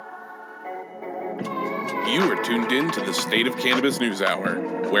You are tuned in to the State of Cannabis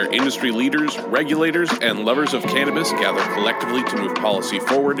NewsHour, where industry leaders, regulators, and lovers of cannabis gather collectively to move policy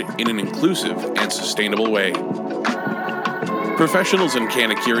forward in an inclusive and sustainable way. Professionals and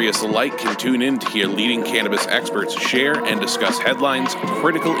canna-curious alike can tune in to hear leading cannabis experts share and discuss headlines,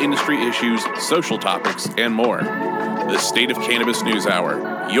 critical industry issues, social topics, and more. The State of Cannabis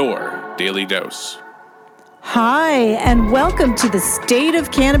NewsHour, your daily dose. Hi, and welcome to the State of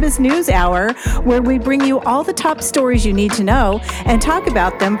Cannabis News Hour, where we bring you all the top stories you need to know and talk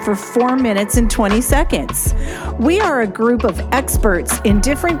about them for 4 minutes and 20 seconds. We are a group of experts in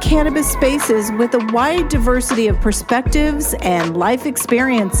different cannabis spaces with a wide diversity of perspectives and life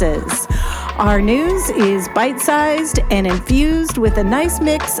experiences. Our news is bite-sized and infused with a nice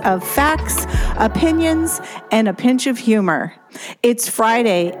mix of facts, opinions, and a pinch of humor. It's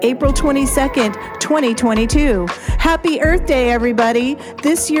Friday, April 22nd, 2022. Happy Earth Day, everybody.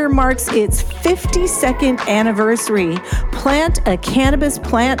 This year marks its 52nd anniversary. Plant a cannabis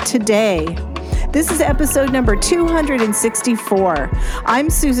plant today. This is episode number 264. I'm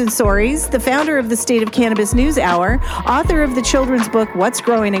Susan Soares, the founder of the State of Cannabis News Hour, author of the children's book What's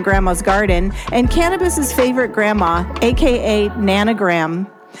Growing in Grandma's Garden, and cannabis's favorite grandma, aka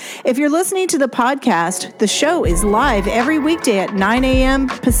Nanogram. If you're listening to the podcast, the show is live every weekday at 9 a.m.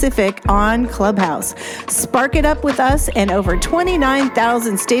 Pacific on Clubhouse. Spark it up with us and over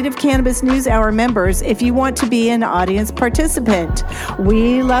 29,000 State of Cannabis News Hour members if you want to be an audience participant.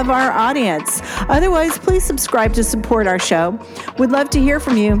 We love our audience. Otherwise, please subscribe to support our show. We'd love to hear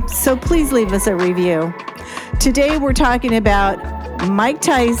from you, so please leave us a review. Today, we're talking about Mike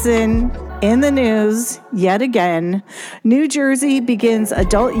Tyson in the news yet again. New Jersey begins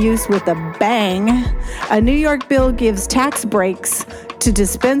adult use with a bang. A New York bill gives tax breaks to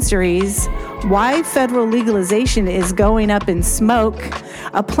dispensaries. Why federal legalization is going up in smoke.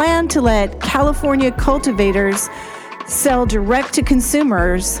 A plan to let California cultivators sell direct to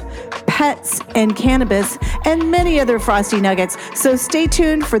consumers, pets, and cannabis, and many other frosty nuggets. So stay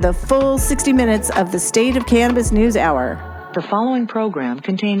tuned for the full 60 minutes of the State of Cannabis News Hour. The following program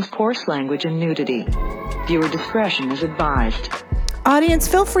contains coarse language and nudity. Viewer discretion is advised. Audience,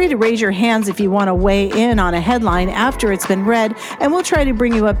 feel free to raise your hands if you want to weigh in on a headline after it's been read, and we'll try to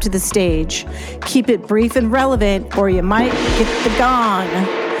bring you up to the stage. Keep it brief and relevant, or you might get the gong.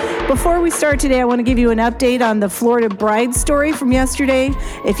 Before we start today, I want to give you an update on the Florida bride story from yesterday.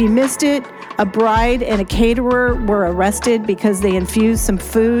 If you missed it, a bride and a caterer were arrested because they infused some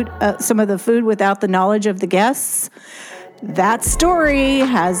of the food without the knowledge of the guests. That story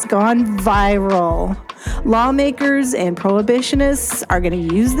has gone viral. Lawmakers and prohibitionists are going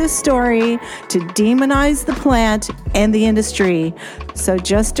to use this story to demonize the plant and the industry. So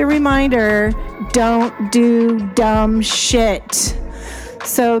just a reminder, don't do dumb shit.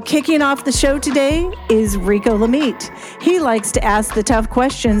 So kicking off the show today is Rico Lamitte. He likes to ask the tough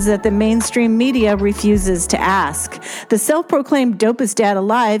questions that the mainstream media refuses to ask. The self-proclaimed dopest dad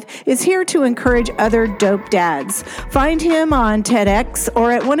alive is here to encourage other dope dads. Find him on TEDx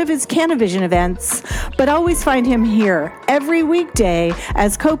or at one of his Cannavision events, but always find him here every weekday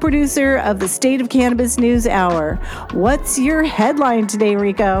as co-producer of the State of Cannabis News Hour. What's your headline today,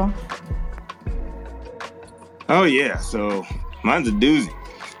 Rico? Oh yeah, so mine's a doozy.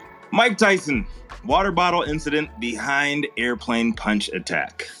 Mike Tyson, water bottle incident behind airplane punch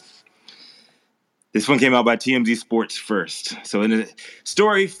attack. This one came out by TMZ Sports first. So in a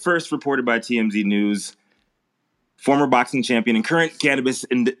story first reported by TMZ News, former boxing champion and current cannabis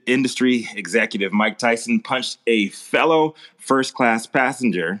industry executive Mike Tyson punched a fellow first-class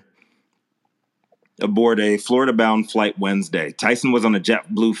passenger aboard a Florida-bound flight Wednesday. Tyson was on a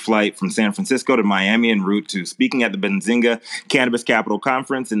JetBlue flight from San Francisco to Miami en route to speaking at the Benzinga Cannabis Capital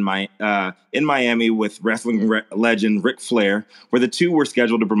Conference in Miami with wrestling legend Ric Flair, where the two were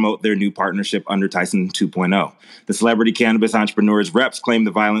scheduled to promote their new partnership under Tyson 2.0. The celebrity cannabis entrepreneur's reps claimed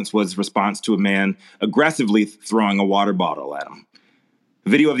the violence was response to a man aggressively throwing a water bottle at him.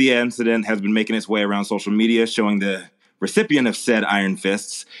 Video of the incident has been making its way around social media, showing the recipient of said iron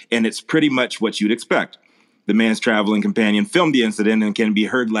fists, and it's pretty much what you'd expect. The man's traveling companion filmed the incident and can be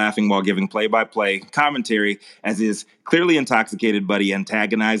heard laughing while giving play-by-play commentary as his clearly intoxicated buddy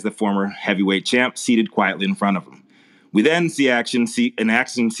antagonized the former heavyweight champ seated quietly in front of him. We then see an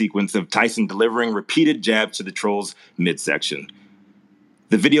action sequence of Tyson delivering repeated jabs to the troll's midsection.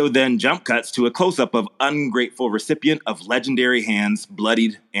 The video then jump cuts to a close-up of ungrateful recipient of legendary hands,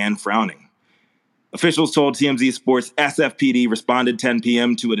 bloodied and frowning. Officials told TMZ Sports SFPD responded 10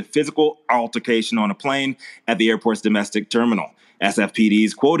 p.m. to a physical altercation on a plane at the airport's domestic terminal. SFPD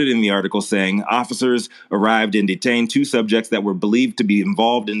is quoted in the article saying, officers arrived and detained 2 subjects that were believed to be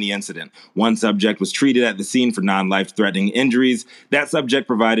involved in the incident. 1 subject was treated at the scene for non-life-threatening injuries. That subject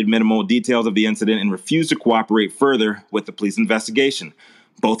provided minimal details of the incident and refused to cooperate further with the police investigation.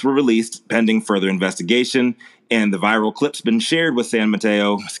 Both were released pending further investigation, and the viral clip's been shared with San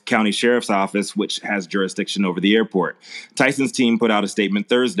Mateo County Sheriff's Office, which has jurisdiction over the airport. Tyson's team put out a statement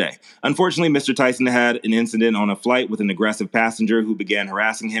Thursday. Unfortunately, Mr. Tyson had an incident on a flight with an aggressive passenger who began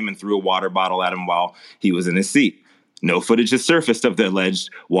harassing him and threw a water bottle at him while he was in his seat. No footage has surfaced of the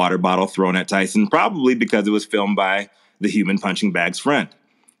alleged water bottle thrown at Tyson, probably because it was filmed by the human punching bag's friend.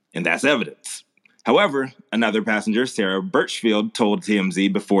 And that's evidence. However, another passenger, Sarah Birchfield, told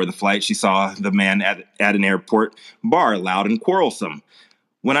TMZ before the flight she saw the man at an airport bar loud and quarrelsome.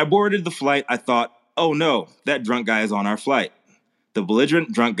 When I boarded the flight, I thought, oh no, that drunk guy is on our flight. The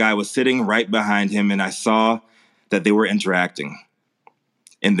belligerent drunk guy was sitting right behind him, and I saw that they were interacting.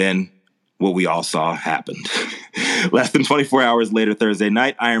 And then what we all saw happened. Less than 24 hours later, Thursday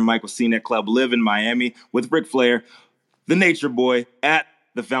night, Iron Mike was seen at Club Live in Miami with Ric Flair, the Nature Boy, at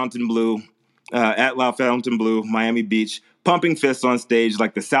La Fontainebleau, Miami Beach, pumping fists on stage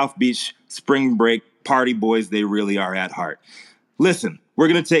like the South Beach spring break party boys they really are at heart. Listen, we're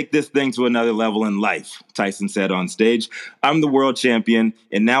going to take this thing to another level in life, Tyson said on stage. I'm the world champion,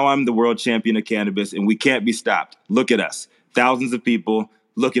 and now I'm the world champion of cannabis, and we can't be stopped. Look at us. Thousands of people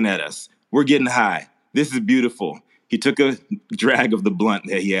looking at us. We're getting high. This is beautiful. He took a drag of the blunt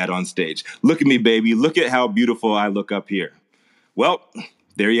that he had on stage. Look at me, baby. Look at how beautiful I look up here. Well,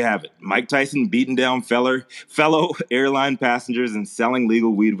 there you have it. Mike Tyson beating down fellow airline passengers and selling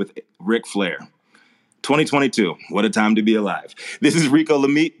legal weed with Ric Flair. 2022. What a time to be alive. This is Rico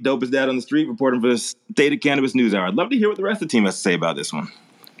Lamitte, dopest dad on the street, reporting for the State of Cannabis NewsHour. I'd love to hear what the rest of the team has to say about this one.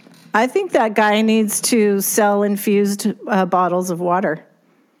 I think that guy needs to sell infused bottles of water.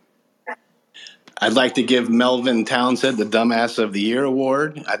 I'd like to give Melvin Townsend the Dumbass of the Year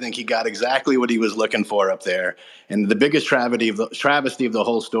award. I think he got exactly what he was looking for up there. And the biggest travesty of the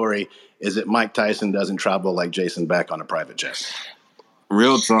whole story is that Mike Tyson doesn't travel like Jason Beck on a private jet.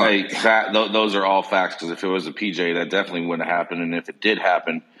 Real talk. Hey, those are all facts, because if it was a PJ, that definitely wouldn't have happened. And if it did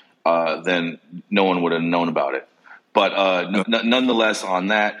happen, then no one would have known about it. But nonetheless, on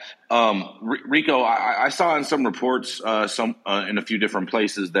that, Rico, I saw in some reports, in a few different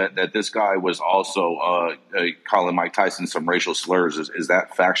places, that this guy was also calling Mike Tyson some racial slurs. Is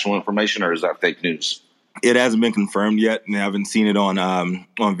that factual information, or is that fake news? It hasn't been confirmed yet, and I haven't seen it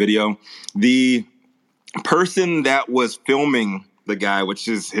on video. The person that was filming the guy, which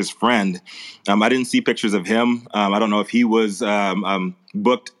is his friend, I didn't see pictures of him. I don't know if he was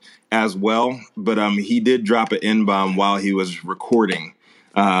booked as well, but he did drop an N-bomb while he was recording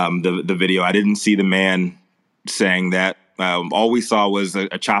the video. I didn't see the man saying that. All we saw was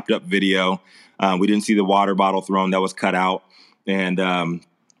a chopped up video. We didn't see the water bottle thrown. That was cut out. And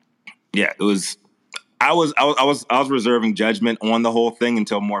it was. I was reserving judgment on the whole thing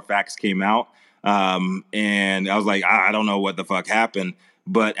until more facts came out. And I was like, I don't know what the fuck happened.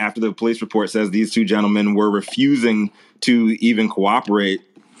 But after the police report says these 2 gentlemen were refusing to even cooperate,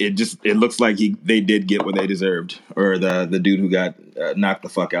 it looks like they did get what they deserved, or the dude who got knocked the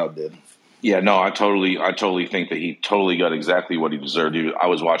fuck out did. Yeah, no, I totally think that he totally got exactly what he deserved. I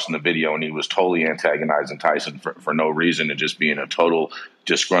was watching the video, and he was totally antagonizing Tyson for no reason, and just being a total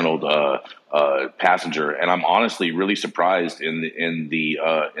disgruntled passenger. And I'm honestly really surprised in the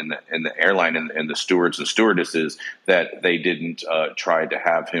airline and the stewards and stewardesses that they didn't try to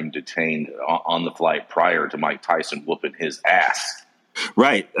have him detained on the flight prior to Mike Tyson whooping his ass.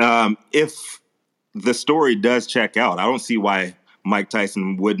 Right. If the story does check out, I don't see why Mike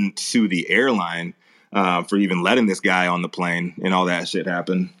Tyson wouldn't sue the airline for even letting this guy on the plane and all that shit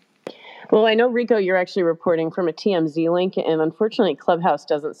happen. Well, I know, Rico, you're actually reporting from a TMZ link, and unfortunately Clubhouse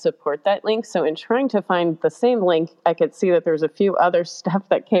doesn't support that link. So in trying to find the same link, I could see that there's a few other stuff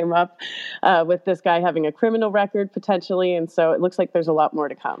that came up with this guy having a criminal record potentially. And so it looks like there's a lot more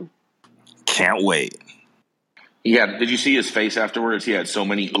to come. Can't wait. Yeah, did you see his face afterwards? He had so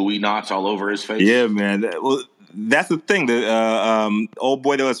many ooey knots all over his face. Yeah, man. Well, that's the thing. The old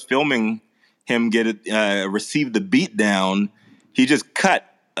boy that was filming him receive the beat down. He just cut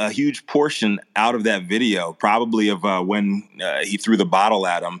a huge portion out of that video, probably of when he threw the bottle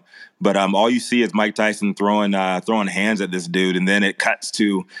at him. But all you see is Mike Tyson throwing hands at this dude, and then it cuts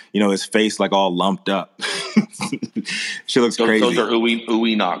to his face like all lumped up. She looks crazy. Those are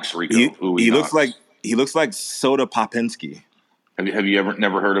ooey knocks, Rico. He looks like Soda Popinski. Have you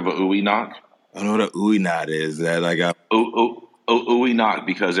never heard of a ooey knock? I don't know what a ooey knot is. That like a ooey knock,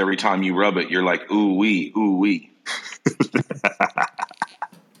 because every time you rub it, you're like ooh wee, ooh wee.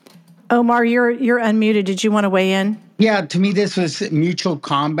 Omar, you're unmuted. Did you want to weigh in? Yeah, to me, this was mutual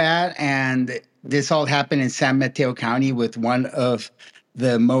combat, and this all happened in San Mateo County with one of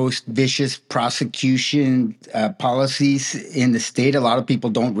the most vicious prosecution policies in the state. A lot of people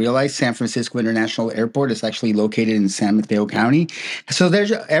don't realize San Francisco International Airport is actually located in San Mateo County. So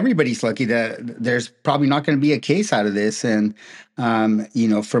everybody's lucky that there's probably not going to be a case out of this. And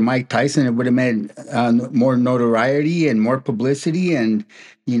for Mike Tyson, it would have meant more notoriety and more publicity. And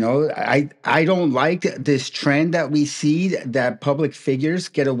I don't like this trend that we see that public figures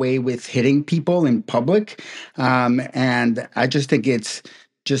get away with hitting people in public, and I just think it's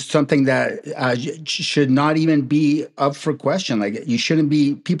just something that should not even be up for question. Like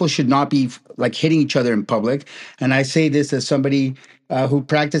people should not be like hitting each other in public. And I say this as somebody who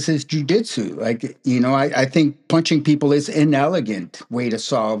practices jujitsu. Like, I think punching people is an inelegant way to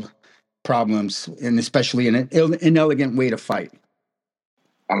solve problems, and especially an inelegant way to fight.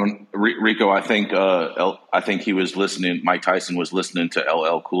 Rico, I think he was listening. Mike Tyson was listening to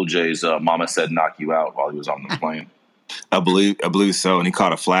LL Cool J's "Mama Said Knock You Out" while he was on the plane. I believe so, and he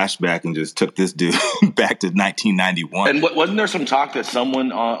caught a flashback and just took this dude back to 1991. And wasn't there some talk that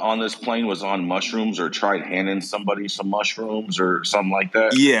someone on this plane was on mushrooms or tried handing somebody some mushrooms or something like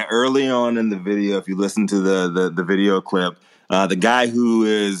that? Yeah, early on in the video, if you listen to the video clip, the guy who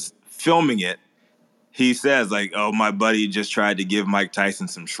is filming it, he says, like, "Oh, my buddy just tried to give Mike Tyson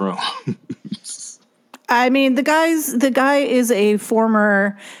some shrooms." I mean, the guy is a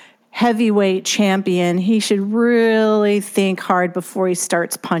former heavyweight champion. He should really think hard before he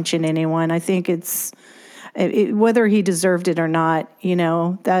starts punching anyone. I think whether he deserved it or not,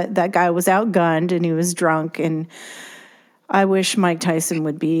 that guy was outgunned and he was drunk, and I wish Mike Tyson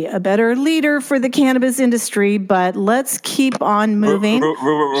would be a better leader for the cannabis industry, but let's keep on moving.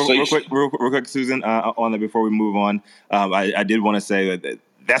 Real quick, Susan, on that before we move on, I did want to say that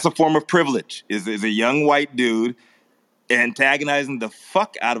that's a form of privilege. Is a young white dude antagonizing the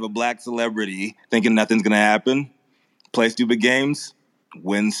fuck out of a black celebrity, thinking nothing's going to happen, play stupid games,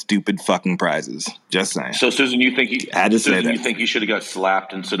 win stupid fucking prizes. Just saying. So, Susan, you think you should have got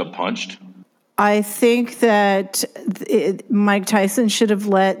slapped instead of punched? I think that Mike Tyson should have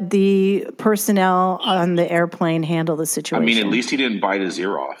let the personnel on the airplane handle the situation. I mean, at least he didn't bite his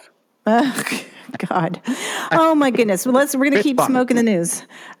ear off. God. Oh, my goodness. Well, we're going to keep smoking the news.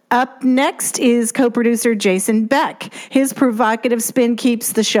 Up next is co-producer Jason Beck. His provocative spin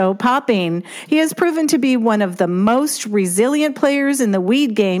keeps the show popping. He has proven to be one of the most resilient players in the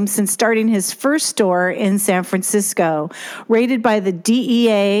weed game since starting his first store in San Francisco. Rated by the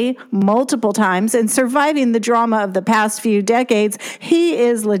DEA multiple times and surviving the drama of the past few decades, he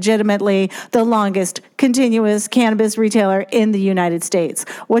is legitimately the longest continuous cannabis retailer in the United States.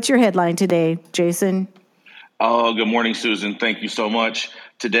 What's your headline today, Jason? Oh, good morning, Susan. Thank you so much.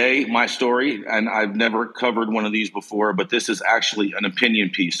 Today, my story, and I've never covered one of these before, but this is actually an opinion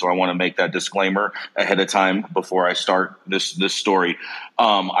piece, so I want to make that disclaimer ahead of time before I start this story.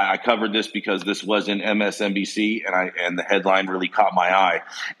 I covered this because this was in MSNBC, and the headline really caught my eye.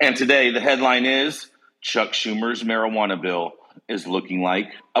 And today, the headline is, Chuck Schumer's marijuana bill is looking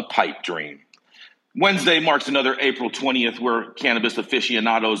like a pipe dream. Wednesday marks another April 20th where cannabis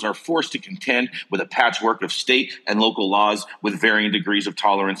aficionados are forced to contend with a patchwork of state and local laws with varying degrees of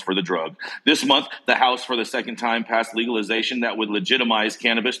tolerance for the drug. This month, the House for the second time passed legislation that would legitimize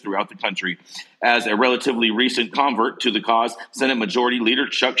cannabis throughout the country. As a relatively recent convert to the cause, Senate Majority Leader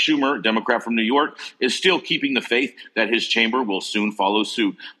Chuck Schumer, Democrat from New York, is still keeping the faith that his chamber will soon follow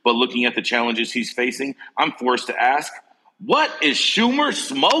suit. But looking at the challenges he's facing, I'm forced to ask, what is Schumer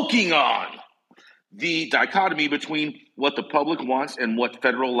smoking on? The dichotomy between what the public wants and what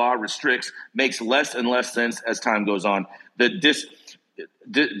federal law restricts makes less and less sense as time goes on. The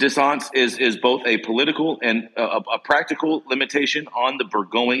dissonance is both a political and a practical limitation on the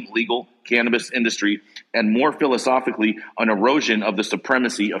burgeoning legal cannabis industry, and more philosophically, an erosion of the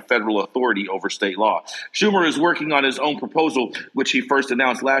supremacy of federal authority over state law. Schumer is working on his own proposal, which he first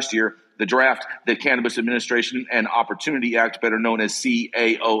announced last year. The draft, the Cannabis Administration and Opportunity Act, better known as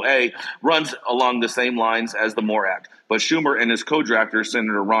CAOA, runs along the same lines as the MORE Act. But Schumer and his co-drafters,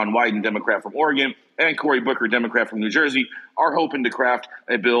 Senator Ron Wyden, Democrat from Oregon, and Cory Booker, Democrat from New Jersey, are hoping to craft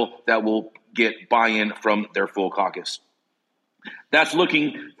a bill that will get buy-in from their full caucus. That's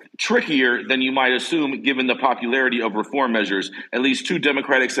looking trickier than you might assume given the popularity of reform measures. At least two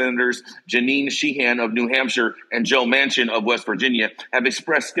Democratic senators, Janine Sheehan of New Hampshire and Joe Manchin of West Virginia, have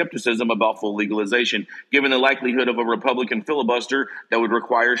expressed skepticism about full legalization, given the likelihood of a Republican filibuster that would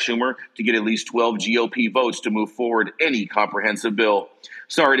require Schumer to get at least 12 GOP votes to move forward any comprehensive bill.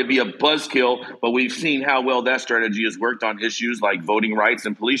 Sorry to be a buzzkill, but we've seen how well that strategy has worked on issues like voting rights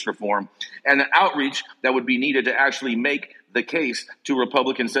and police reform, and the outreach that would be needed to actually make the case to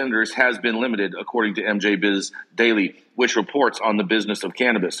Republican senators has been limited, according to MJ Biz Daily, which reports on the business of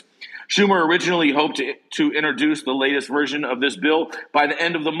cannabis. Schumer originally hoped to introduce the latest version of this bill by the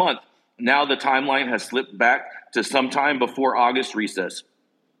end of the month. Now the timeline has slipped back to sometime before August recess.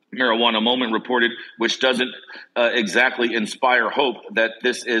 Marijuana Moment reported, which doesn't exactly inspire hope that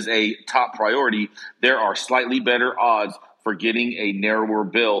this is a top priority. There are slightly better odds for getting a narrower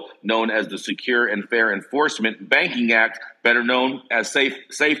bill known as the Secure and Fair Enforcement Banking Act, better known as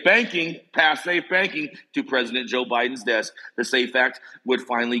Safe Banking, past Safe Banking, to President Joe Biden's desk. The SAFE Act would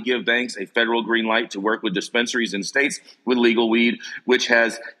finally give banks a federal green light to work with dispensaries in states with legal weed, which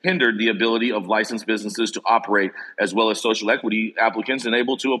has hindered the ability of licensed businesses to operate, as well as social equity applicants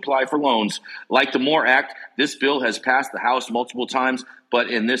unable to apply for loans. Like the MORE Act, this bill has passed the House multiple times, but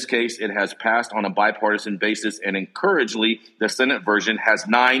in this case, it has passed on a bipartisan basis, and encouragingly, the Senate version has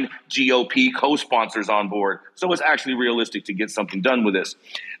 9 GOP co-sponsors on board. So it's actually realistic to get something done with this.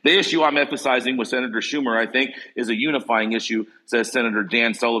 The issue I'm emphasizing with Senator Schumer, I think, is a unifying issue, says Senator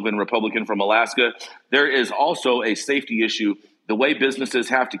Dan Sullivan, Republican from Alaska. There is also a safety issue. The way businesses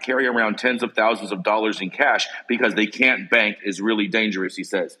have to carry around tens of thousands of dollars in cash because they can't bank is really dangerous, he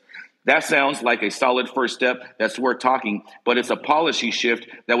says. That sounds like a solid first step that's worth talking, but it's a policy shift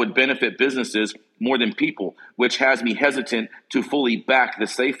that would benefit businesses more than people, which has me hesitant to fully back the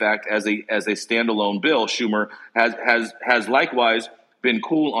SAFE Act as a standalone bill. Schumer has likewise been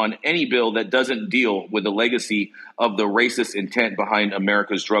cool on any bill that doesn't deal with the legacy of the racist intent behind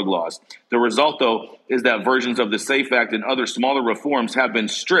America's drug laws. The result, though, is that versions of the SAFE Act and other smaller reforms have been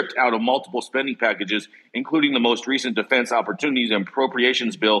stripped out of multiple spending packages, including the most recent Defense Opportunities and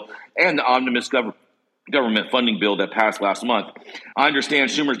Appropriations Bill and the omnibus government funding bill that passed last month. I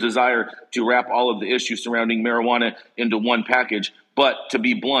understand Schumer's desire to wrap all of the issues surrounding marijuana into one package, but to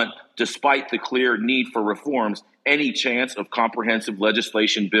be blunt, despite the clear need for reforms, any chance of comprehensive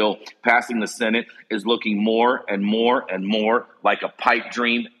legislation bill passing the Senate is looking more and more and more like a pipe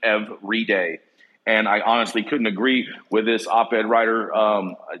dream every day. And I honestly couldn't agree with this op-ed writer.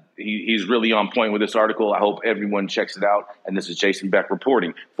 He's really on point with this article. I hope everyone checks it out. And this is Jason Beck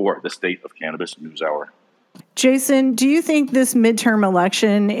reporting for the State of Cannabis NewsHour. Jason, do you think this midterm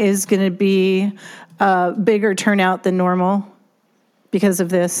election is going to be a bigger turnout than normal because of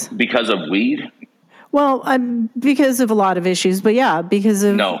this? Because of weed? Well, because of a lot of issues, but yeah, because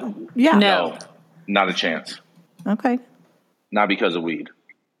of... No. Yeah. No, not a chance. Okay. Not because of weed.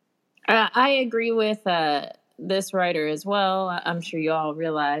 I agree with this writer as well. I'm sure you all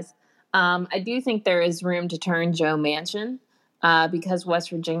realize. I do think there is room to turn Joe Manchin because West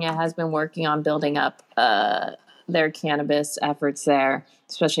Virginia has been working on building up their cannabis efforts there,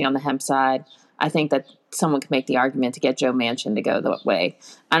 especially on the hemp side. I think that someone could make the argument to get Joe Manchin to go that way.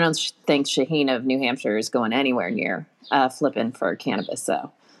 I don't think Shaheen of New Hampshire is going anywhere near flipping for cannabis,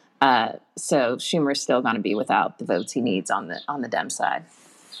 though. So Schumer's still going to be without the votes he needs on the Dem side.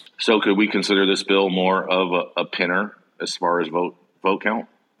 So could we consider this bill more of a pinner as far as vote count?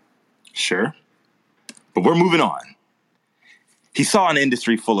 Sure. But we're moving on. He saw an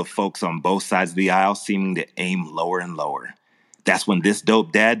industry full of folks on both sides of the aisle seeming to aim lower and lower. That's when this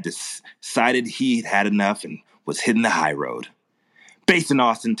dope dad decided he'd had enough and was hitting the high road. Based in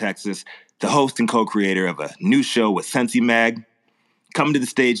Austin, Texas, the host and co-creator of a new show with Sensi Mag. Coming to the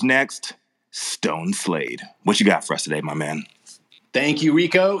stage next, Stone Slade. What you got for us today, my man? Thank you,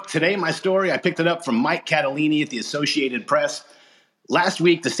 Rico. Today, my story, I picked it up from Mike Catalini at the Associated Press. Last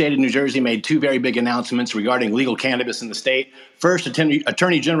week, the state of New Jersey made two very big announcements regarding legal cannabis in the state. First,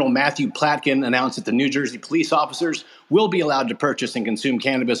 Attorney General Matthew Platkin announced that the New Jersey police officers will be allowed to purchase and consume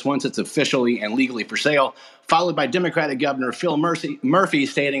cannabis once it's officially and legally for sale, followed by Democratic Governor Phil Murphy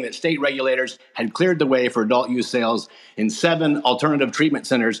stating that state regulators had cleared the way for adult use sales in 7 alternative treatment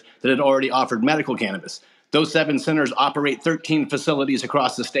centers that had already offered medical cannabis. Those 7 centers operate 13 facilities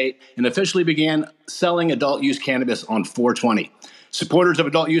across the state and officially began selling adult use cannabis on 4/20. Supporters of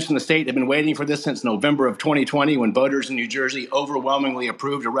adult use in the state have been waiting for this since November of 2020, when voters in New Jersey overwhelmingly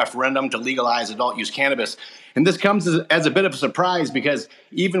approved a referendum to legalize adult use cannabis. And this comes as a bit of a surprise, because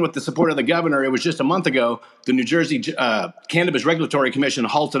even with the support of the governor, it was just a month ago, the New Jersey Cannabis Regulatory Commission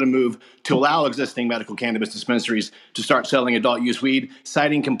halted a move to allow existing medical cannabis dispensaries to start selling adult use weed,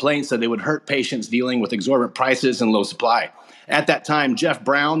 citing complaints that they would hurt patients dealing with exorbitant prices and low supply. At that time, Jeff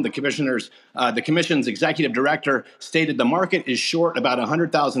Brown, the commission's executive director, stated the market is short about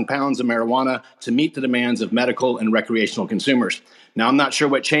 100,000 pounds of marijuana to meet the demands of medical and recreational consumers. Now, I'm not sure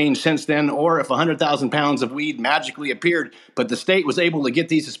what changed since then, or if 100,000 pounds of weed magically appeared, but the state was able to get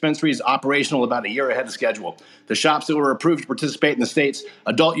these dispensaries operational about a year ahead of schedule. The shops that were approved to participate in the state's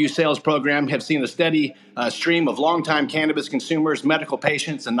adult use sales program have seen a steady stream of longtime cannabis consumers, medical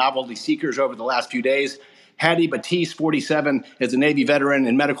patients, and novelty seekers over the last few days. Hattie Batiste, 47, is a Navy veteran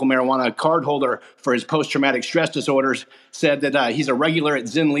and medical marijuana card holder for his post-traumatic stress disorders, said that he's a regular at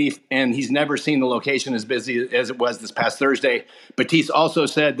Zen Leaf, and he's never seen the location as busy as it was this past Thursday. Batiste also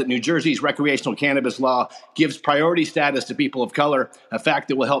said that New Jersey's recreational cannabis law gives priority status to people of color, a fact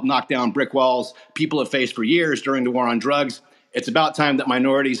that will help knock down brick walls people have faced for years during the war on drugs. It's about time that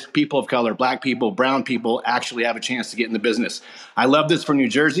minorities, people of color, black people, brown people actually have a chance to get in the business. I love this for New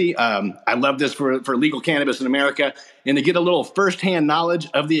Jersey. I love this for legal cannabis in America. And to get a little firsthand knowledge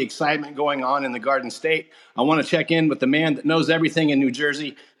of the excitement going on in the Garden State, I want to check in with the man that knows everything in New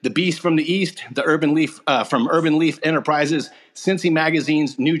Jersey, the beast from the East, the Urban Leaf from Urban Leaf Enterprises, Cincy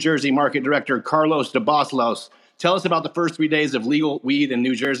Magazine's New Jersey market director, Carlos DeBoslos. Tell us about the first 3 days of legal weed in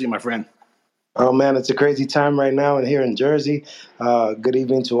New Jersey, my friend. Oh man, it's a crazy time right now and here in Jersey. Good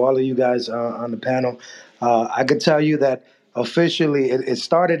evening to all of you guys on the panel. I could tell you that officially it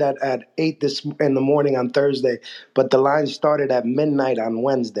started at 8 this in the morning on Thursday, but the line started at midnight on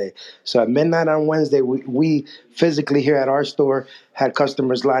Wednesday. So at midnight on Wednesday, we physically here at our store had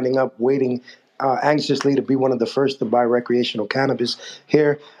customers lining up, waiting anxiously to be one of the first to buy recreational cannabis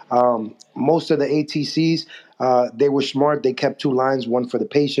here. Most of the ATCs, they were smart. They kept two lines, one for the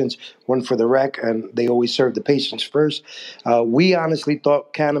patients, one for the rec, and they always served the patients first. We honestly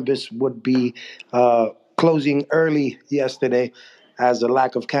thought cannabis would be closing early yesterday as a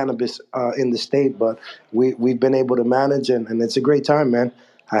lack of cannabis in the state, but we've been able to manage, and it's a great time, man.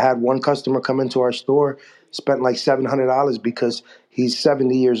 I had one customer come into our store, spent like $700 because he's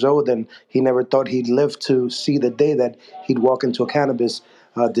 70 years old and he never thought he'd live to see the day that he'd walk into a cannabis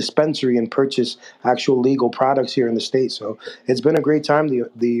dispensary and purchase actual legal products here in the state. So it's been a great time.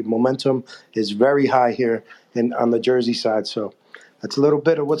 The momentum is very high here on the Jersey side. So that's a little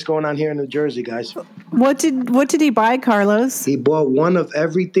bit of what's going on here in New Jersey, guys. What did he buy, Carlos? He bought one of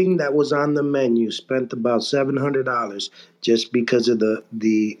everything that was on the menu. Spent about $700 just because of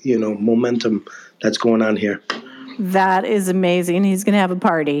the momentum that's going on here. That is amazing. He's going to have a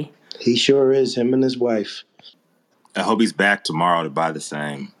party. He sure is, him and his wife. I hope he's back tomorrow to buy the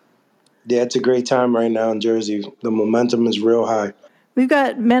same. Yeah, it's a great time right now in Jersey. The momentum is real high. We've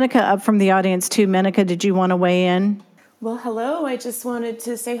got Menica up from the audience too. Menica, did you want to weigh in? Well, hello. I just wanted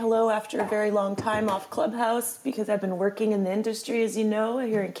to say hello after a very long time off Clubhouse, because I've been working in the industry, as you know,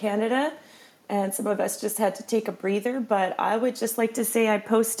 here in Canada, and some of us just had to take a breather. But I would just like to say I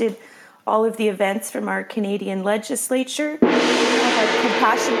posted all of the events from our Canadian legislature. I have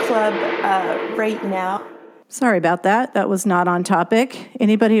Compassion Club right now. Sorry about that. That was not on topic.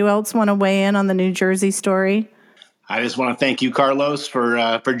 Anybody else want to weigh in on the New Jersey story? I just want to thank you, Carlos,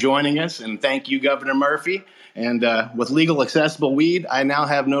 for joining us, and thank you, Governor Murphy. And with legal accessible weed, I now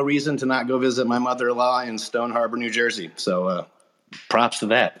have no reason to not go visit my mother-in-law in Stone Harbor, New Jersey. So props to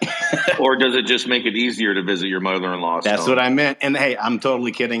that. Or does it just make it easier to visit your mother-in-law? That's what I meant. And hey, I'm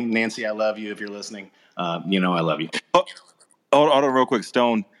totally kidding. Nancy, I love you if you're listening. I love you. Hold on real quick,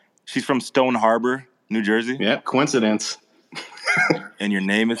 Stone. She's from Stone Harbor, New Jersey. Yep, coincidence. And your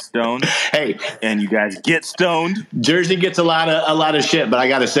name is Stone. Hey, and you guys get stoned. Jersey gets a lot of shit, but I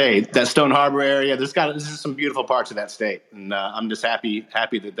got to say that Stone Harbor area, this is some beautiful parts of that state, and I'm just happy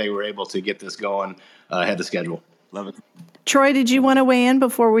that they were able to get this going ahead of schedule. Love it. Troy, did you want to weigh in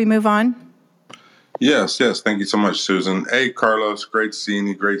before we move on? Yes. Thank you so much, Susan. Hey, Carlos, great seeing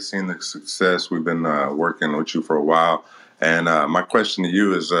you. Great seeing the success. We've been working with you for a while. And my question to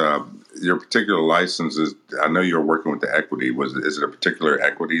you is, your particular license is, I know you're working with the equity. Is it a particular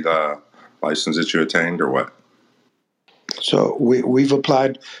equity license that you attained or what? So we've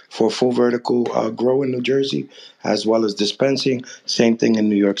applied for full vertical grow in New Jersey, as well as dispensing. Same thing in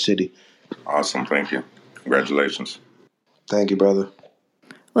New York City. Awesome. Thank you. Congratulations. Thank you, brother.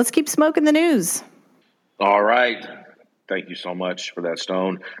 Let's keep smoking the news. All right. Thank you so much for that,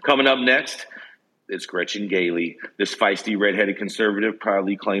 Stone. Coming up next, It's Gretchen Gailey. This feisty redheaded conservative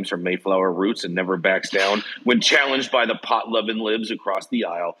proudly claims her Mayflower roots and never backs down when challenged by the pot-loving libs across the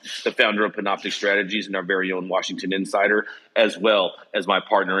aisle. The founder of Panoptic Strategies and our very own Washington insider, as well as my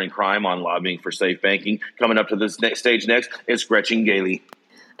partner in crime on lobbying for safe banking. Coming up to the stage next, it's Gretchen Gailey.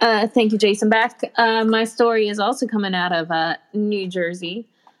 Thank you, Jason Beck. My story is also coming out of New Jersey.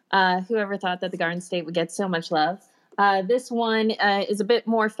 Whoever thought that the Garden State would get so much love? This one is a bit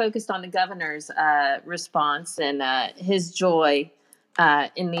more focused on the governor's response and his joy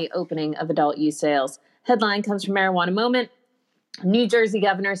in the opening of adult use sales. Headline comes from Marijuana Moment. New Jersey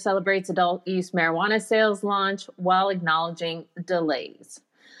governor celebrates adult use marijuana sales launch while acknowledging delays.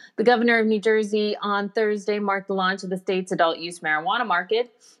 The governor of New Jersey on Thursday marked the launch of the state's adult use marijuana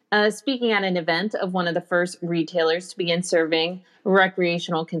market, speaking at an event of one of the first retailers to begin serving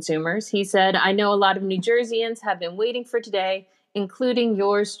recreational consumers. He said, "I know a lot of New Jerseyans have been waiting for today, including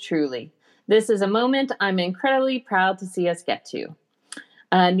yours truly. This is a moment I'm incredibly proud to see us get to."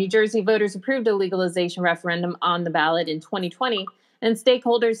 New Jersey voters approved a legalization referendum on the ballot in 2020, and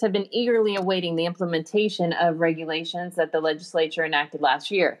stakeholders have been eagerly awaiting the implementation of regulations that the legislature enacted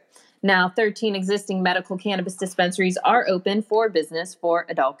last year. Now, 13 existing medical cannabis dispensaries are open for business for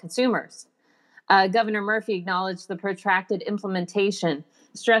adult consumers. Governor Murphy acknowledged the protracted implementation,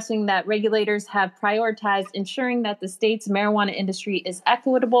 stressing that regulators have prioritized ensuring that the state's marijuana industry is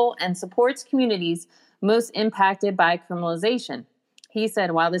equitable and supports communities most impacted by criminalization. He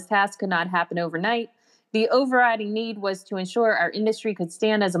said, while this task could not happen overnight, the overriding need was to ensure our industry could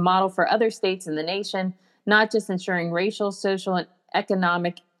stand as a model for other states in the nation, not just ensuring racial, social, and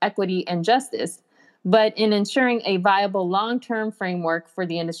economic equity and justice, but in ensuring a viable long-term framework for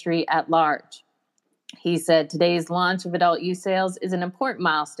the industry at large. He said, today's launch of adult use sales is an important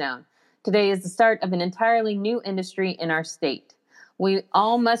milestone. Today is the start of an entirely new industry in our state. We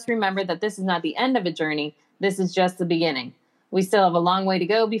all must remember that this is not the end of a journey. This is just the beginning. We still have a long way to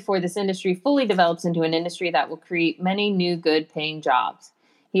go before this industry fully develops into an industry that will create many new good-paying jobs.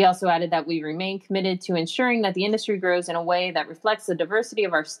 He also added that we remain committed to ensuring that the industry grows in a way that reflects the diversity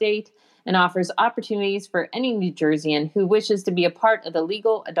of our state and offers opportunities for any New Jerseyan who wishes to be a part of the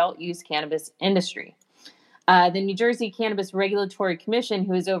legal adult use cannabis industry. The New Jersey Cannabis Regulatory Commission,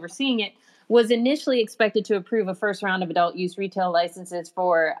 who is overseeing it, was initially expected to approve a first round of adult use retail licenses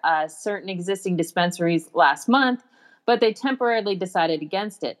for certain existing dispensaries last month, but they temporarily decided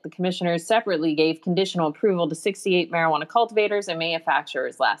against it. The commissioners separately gave conditional approval to 68 marijuana cultivators and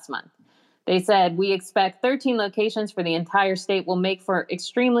manufacturers last month. They said, "We expect 13 locations for the entire state will make for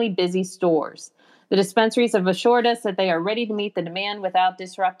extremely busy stores. The dispensaries have assured us that they are ready to meet the demand without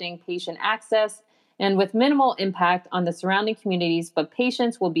disrupting patient access and with minimal impact on the surrounding communities, but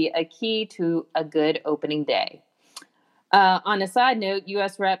patience will be a key to a good opening day." On a side note,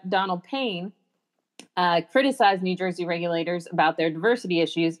 U.S. Rep. Donald Payne criticized New Jersey regulators about their diversity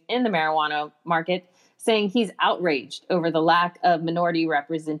issues in the marijuana market, saying he's outraged over the lack of minority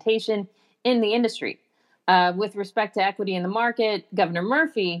representation in the industry. With respect to equity in the market, Governor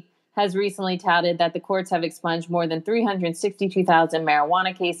Murphy has recently touted that the courts have expunged more than 362,000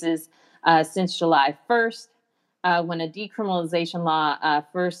 marijuana cases since July 1st, when a decriminalization law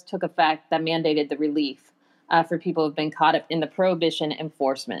first took effect that mandated the relief for people who have been caught up in the prohibition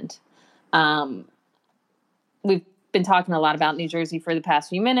enforcement. We've been talking a lot about New Jersey for the past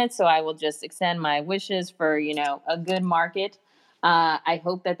few minutes, so I will just extend my wishes for, a good market. I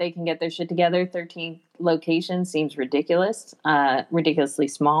hope that they can get their shit together. 13 locations seems ridiculous, ridiculously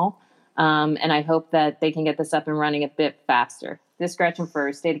small. And I hope that they can get this up and running a bit faster. This is Gretchen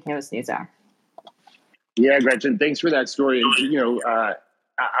for State of Cannabis NewsHour. Yeah, Gretchen, thanks for that story.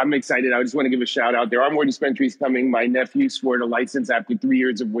 I'm excited. I just want to give a shout out. There are more dispensaries coming. My nephew swore a license after 3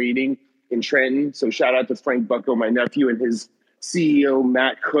 years of waiting in Trenton. So shout out to Frank Bucko, my nephew, and his CEO,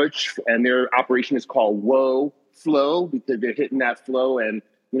 Matt Kutch. And their operation is called Whoa Flow because they're hitting that flow. And,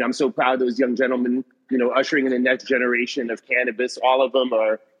 I'm so proud of those young gentlemen, ushering in the next generation of cannabis. All of them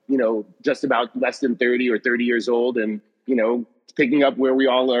are, just about less than 30 or 30 years old and, picking up where we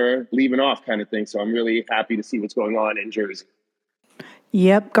all are leaving off kind of thing. So I'm really happy to see what's going on in Jersey.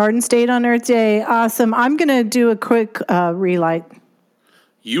 Yep, Garden State on Earth Day. Awesome. I'm going to do a quick relight.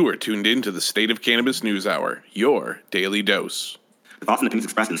 You are tuned in to the State of Cannabis News Hour, your daily dose. The thoughts and opinions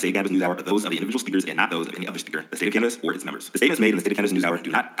expressed in the State of Cannabis News Hour are those of the individual speakers and not those of any other speaker, the State of Cannabis, or its members. The statements made in the State of Cannabis News Hour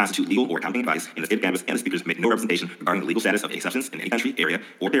do not constitute legal or accounting advice, and the State of Cannabis and the speakers make no representation regarding the legal status of any substance in any country, area,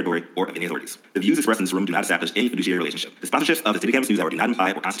 or territory, or of any authorities. The views expressed in this room do not establish any fiduciary relationship. The sponsorships of the State of Cannabis News Hour do not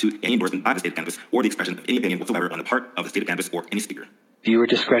imply or constitute any endorsement by the State of Cannabis or the expression of any opinion whatsoever on the part of the State of Cannabis or any speaker. Viewer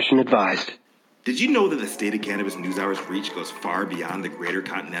discretion advised. Did you know that the State of Cannabis News Hour's reach goes far beyond the greater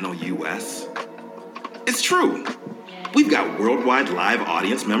continental U.S.? It's true. We've got worldwide live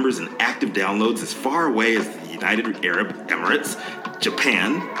audience members and active downloads as far away as the United Arab Emirates,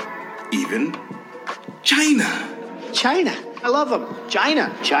 Japan, even China. China. I love them.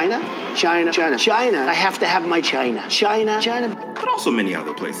 China. China. China. China. China. I have to have my China. China. China. But also many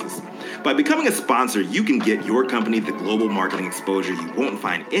other places. By becoming a sponsor, you can get your company the global marketing exposure you won't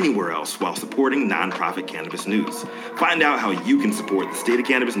find anywhere else while supporting nonprofit cannabis news. Find out how you can support the State of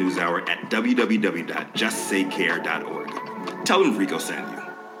Cannabis News Hour at www.justsaycare.org. Tell them Rico sent you.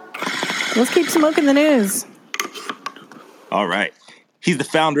 Let's keep smoking the news. All right. He's the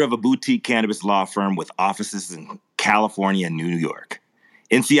founder of a boutique cannabis law firm with offices in California and New York.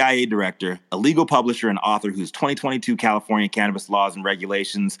 NCIA director, a legal publisher, and author whose 2022 California Cannabis Laws and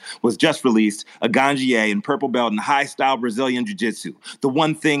Regulations was just released, a ganjier and purple belt in high-style Brazilian jiu-jitsu. The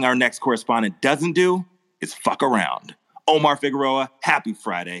one thing our next correspondent doesn't do is fuck around. Omar Figueroa, happy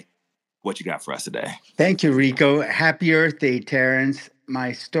Friday. What you got for us today? Thank you, Rico. Happy Earth Day, Terrence.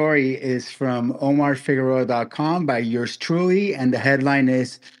 My story is from omarfigueroa.com by yours truly, and the headline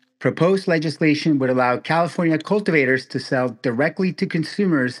is, Proposed legislation would allow California cultivators to sell directly to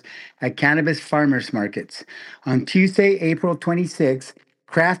consumers at cannabis farmers markets. On Tuesday, April 26,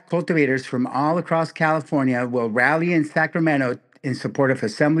 craft cultivators from all across California will rally in Sacramento in support of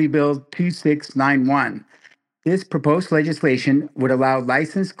Assembly Bill 2691. This proposed legislation would allow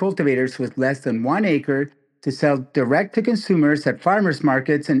licensed cultivators with less than 1 acre to sell direct to consumers at farmers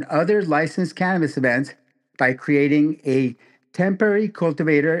markets and other licensed cannabis events by creating a temporary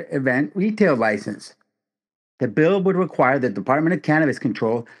cultivator event retail license. The bill would require the Department of Cannabis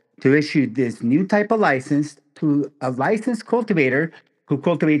Control to issue this new type of license to a licensed cultivator who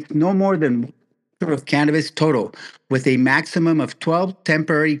cultivates no more than 1 acre of cannabis total, with a maximum of 12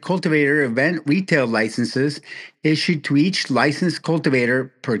 temporary cultivator event retail licenses issued to each licensed cultivator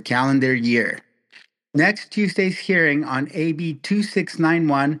per calendar year. Next Tuesday's hearing on AB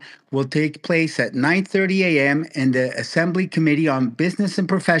 2691 will take place at 9:30 a.m. in the Assembly Committee on Business and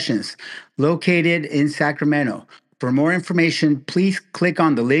Professions, located in Sacramento. For more information, please click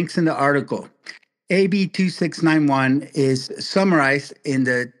on the links in the article. AB 2691 is summarized in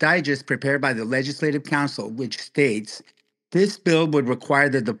the digest prepared by the Legislative Council, which states, this bill would require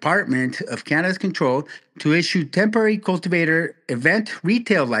the Department of Cannabis Control to issue temporary cultivator event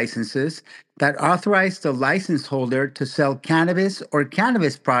retail licenses that authorize the license holder to sell cannabis or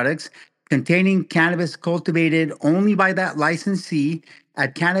cannabis products containing cannabis cultivated only by that licensee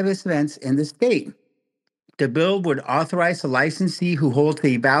at cannabis events in the state. The bill would authorize a licensee who holds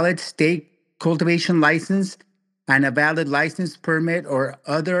a valid state cultivation license and a valid license permit or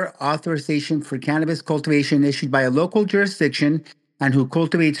other authorization for cannabis cultivation issued by a local jurisdiction and who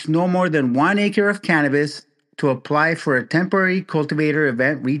cultivates no more than 1 acre of cannabis to apply for a temporary cultivator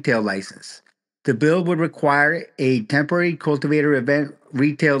event retail license. The bill would require a temporary cultivator event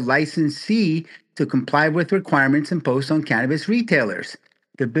retail licensee to comply with requirements imposed on cannabis retailers.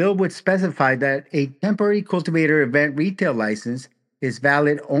 The bill would specify that a temporary cultivator event retail license is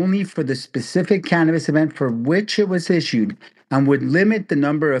valid only for the specific cannabis event for which it was issued and would limit the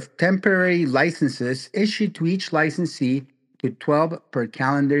number of temporary licenses issued to each licensee to 12 per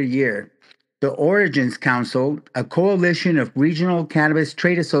calendar year. The Origins Council, a coalition of regional cannabis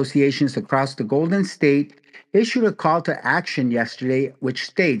trade associations across the Golden State, issued a call to action yesterday which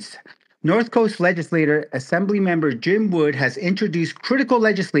states, North Coast legislator Assemblymember Jim Wood has introduced critical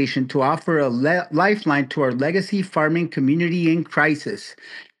legislation to offer a lifeline to our legacy farming community in crisis.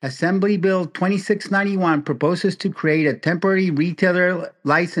 Assembly Bill 2691 proposes to create a temporary retailer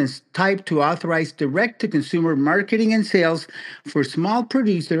license type to authorize direct-to-consumer marketing and sales for small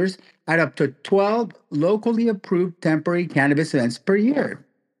producers at up to 12 locally approved temporary cannabis events per year.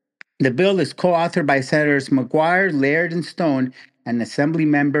 The bill is co-authored by Senators McGuire, Laird, and Stone, and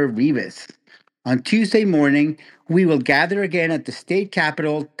Assemblymember Rivas. On Tuesday morning, we will gather again at the state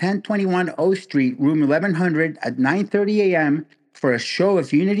capitol, 1021 O Street, room 1100 at 9:30 a.m. for a show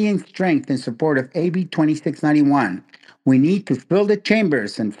of unity and strength in support of AB 2691. We need to fill the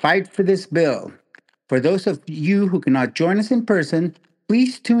chambers and fight for this bill. For those of you who cannot join us in person,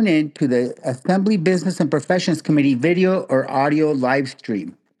 please tune in to the Assembly Business and Professions Committee video or audio live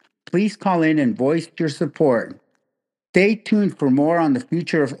stream. Please call in and voice your support. Stay tuned for more on the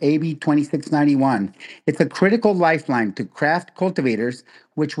future of AB 2691. It's a critical lifeline to craft cultivators,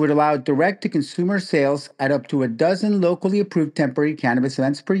 which would allow direct-to-consumer sales at up to a dozen locally approved temporary cannabis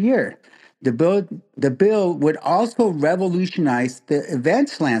events per year. The bill would also revolutionize the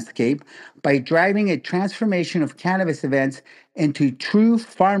events landscape by driving a transformation of cannabis events into true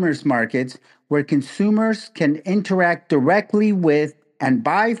farmers markets where consumers can interact directly with and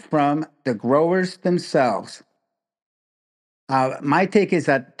buy from the growers themselves. My take is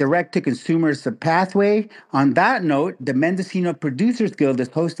that direct to consumer is the pathway. On that note, the Mendocino Producers Guild is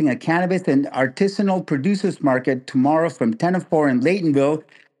hosting a cannabis and artisanal producers market tomorrow from 10 to 4 in Laytonville.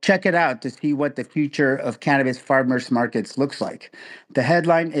 Check it out to see what the future of cannabis farmers markets looks like. The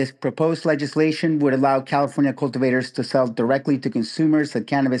headline is proposed legislation would allow California cultivators to sell directly to consumers at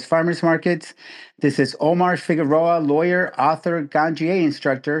cannabis farmers markets. This is Omar Figueroa, lawyer, author, Ganjier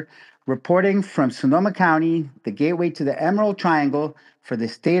instructor, reporting from Sonoma County, the gateway to the Emerald Triangle, for the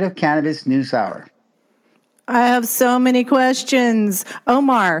State of Cannabis NewsHour. I have so many questions.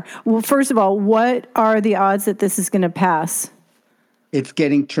 Omar, well, first of all, what are the odds that this is going to pass? It's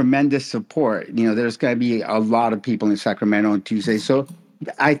getting tremendous support. There's going to be a lot of people in Sacramento on Tuesday. So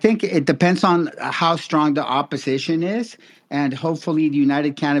I think it depends on how strong the opposition is. And hopefully the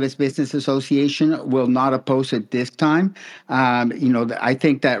United Cannabis Business Association will not oppose it this time. I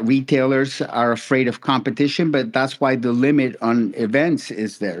think that retailers are afraid of competition, but that's why the limit on events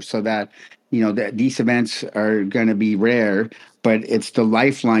is there, so that, that these events are going to be rare, but it's the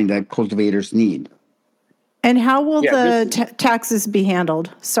lifeline that cultivators need. And how will the taxes be handled?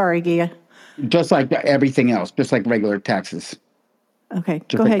 Sorry, Gia. Just like everything else, just like regular taxes. Okay,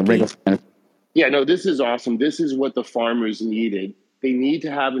 just go ahead, Gia. Yeah, no, this is awesome. This is what the farmers needed. They need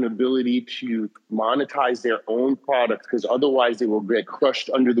to have an ability to monetize their own products, because otherwise they will get crushed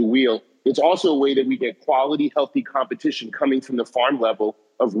under the wheel. It's also a way that we get quality, healthy competition coming from the farm level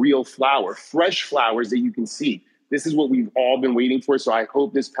of real flower, fresh flowers that you can see. This is what we've all been waiting for. So I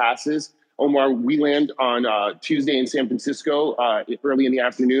hope this passes. Omar, we land on Tuesday in San Francisco early in the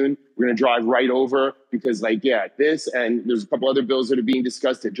afternoon. We're going to drive right over because, this and there's a couple other bills that are being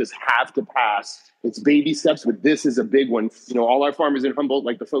discussed that just have to pass. It's baby steps, but this is a big one. All our farmers in Humboldt,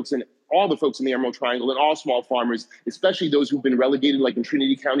 like all the folks in the Emerald Triangle, and all small farmers, especially those who've been relegated, like in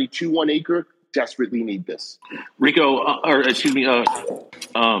Trinity County, to 1 acre, desperately need this.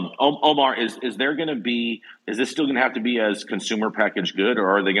 Omar, is this still going to have to be as consumer packaged good, or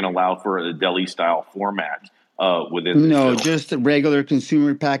are they going to allow for a deli style format within this bill? Just regular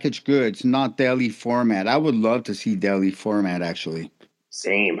consumer packaged goods, not deli format. I would love to see deli format, actually.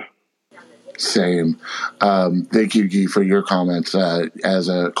 Same. Thank you, Guy, for your comments. As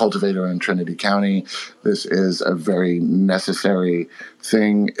a cultivator in Trinity County, this is a very necessary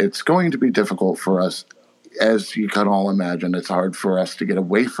thing. It's going to be difficult for us. As you can all imagine, it's hard for us to get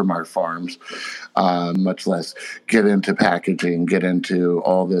away from our farms, much less get into packaging, get into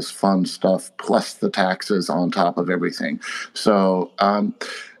all this fun stuff, plus the taxes on top of everything. So,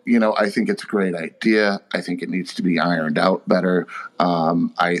 I think it's a great idea. I think it needs to be ironed out better.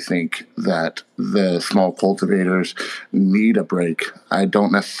 I think that the small cultivators need a break. I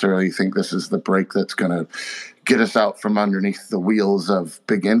don't necessarily think this is the break that's going to get us out from underneath the wheels of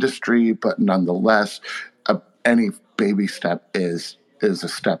big industry, but nonetheless, any baby step is a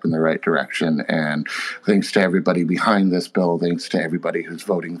step in the right direction. And thanks to everybody behind this bill, thanks to everybody who's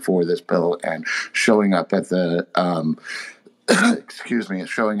voting for this bill and showing up at the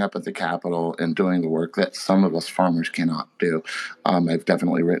showing up at the Capitol and doing the work that some of us farmers cannot do. I've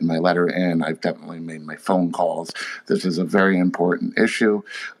definitely written my letter in. I've definitely made my phone calls. This is a very important issue.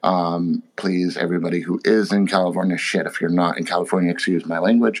 Please, everybody who is in California, if you're not in California, excuse my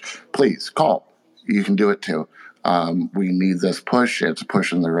language, please call. You can do it too. We need this push. It's a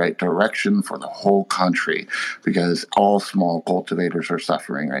push in the right direction for the whole country, because all small cultivators are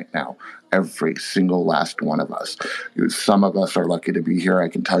suffering right now. Every single last one of us. Some of us are lucky to be here. I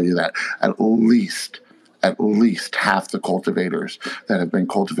can tell you that at least half the cultivators that have been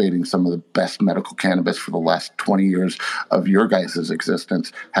cultivating some of the best medical cannabis for the last 20 years of your guys'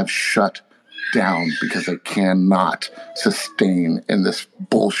 existence have shut down because they cannot sustain in this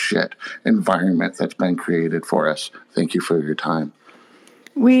bullshit environment that's been created for us. Thank you for your time.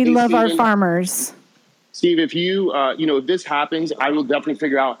 We love our farmers. Steve, if if this happens, I will definitely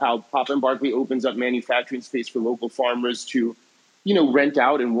figure out how Papa and Barkley opens up manufacturing space for local farmers to, rent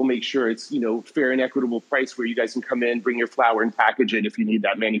out, and we'll make sure it's, fair and equitable price where you guys can come in, bring your flower and package it if you need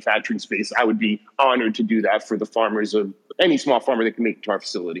that manufacturing space. I would be honored to do that for the farmers of any small farmer that can make it to our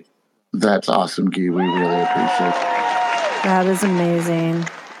facility. That's awesome, Guy. We really appreciate it. That is amazing.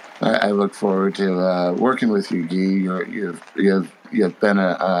 I look forward to working with you, Guy. You've been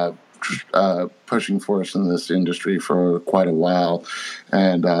a pushing force in this industry for quite a while,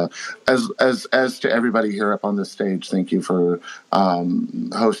 and as to everybody here up on the stage, thank you for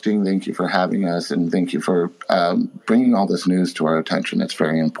hosting, thank you for having us, and thank you for bringing all this news to our attention. It's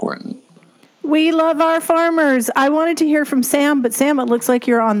very important. We love our farmers. I wanted to hear from Sam, but Sam, it looks like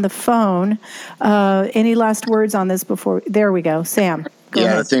you're on the phone. Any last words on this before? There we go, Sam. Go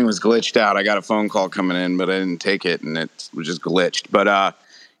ahead. The thing was glitched out. I got a phone call coming in, but I didn't take it, and it was just glitched. But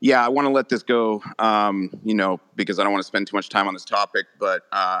I want to let this go, because I don't want to spend too much time on this topic. But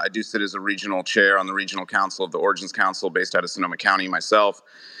I do sit as a regional chair on the regional council of the Origins Council based out of Sonoma County myself.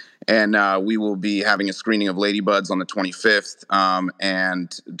 And we will be having a screening of Ladybuds on the 25th,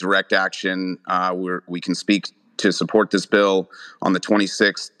 and direct action. We can speak to support this bill on the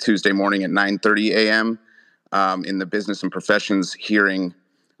 26th, Tuesday morning at 9:30 a.m. In the Business and Professions hearing.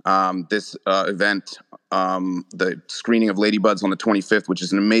 This event, the screening of Ladybuds on the 25th, which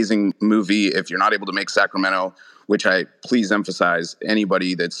is an amazing movie. If you're not able to make Sacramento, which I please emphasize,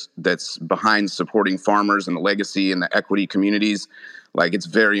 anybody that's behind supporting farmers and the legacy and the equity communities, like, it's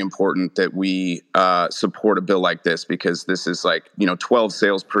very important that we support a bill like this, because this is 12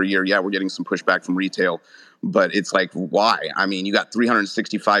 sales per year. Yeah, we're getting some pushback from retail, but it's like, why? I mean, you got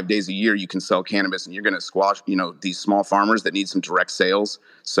 365 days a year you can sell cannabis, and you're going to squash, these small farmers that need some direct sales.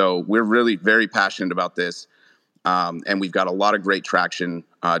 So we're really very passionate about this. And we've got a lot of great traction.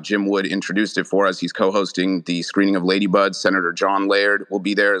 Jim Wood introduced it for us. He's co-hosting the screening of Ladybuds. Senator John Laird will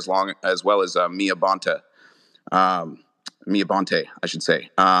be there as well as Mia Bonte, I should say.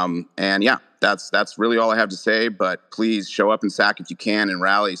 And yeah, that's really all I have to say. But please show up in Sac if you can and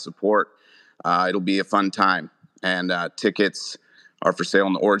rally, support. It'll be a fun time. And tickets are for sale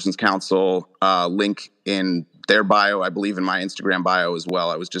on the Origins Council. Link in their bio, I believe in my Instagram bio as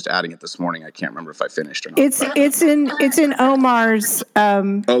well. I was just adding it this morning. I can't remember if I finished or not. It's in Omar's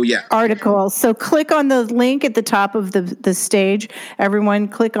article. So click on the link at the top of the stage. Everyone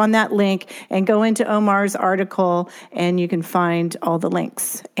click on that link and go into Omar's article, and you can find all the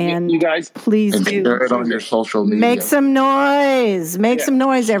links. And you guys, please do share it on your social media. Make some noise. Some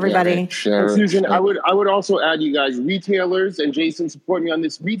noise, everybody. Share it. Susan, I would also add, you guys, retailers, and Jason, support me on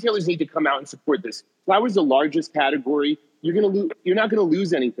this. Retailers need to come out and support this. Flower is the largest category. You're not going to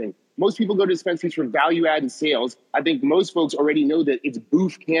lose anything. Most people go to dispensaries for value-added sales. I think most folks already know that it's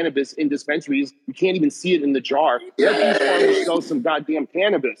booth cannabis in dispensaries. You can't even see it in the jar. Let these farmers sell some goddamn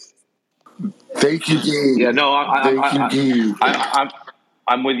cannabis. Thank you, Guy. Yeah, no, I'm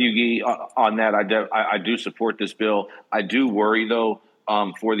with you, Guy, on that. I do support this bill. I do worry, though,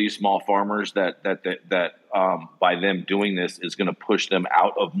 for these small farmers that by them doing this is going to push them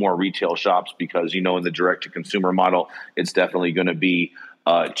out of more retail shops, because in the direct to consumer model, it's definitely going to be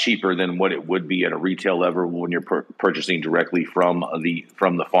cheaper than what it would be at a retail level when you're purchasing directly from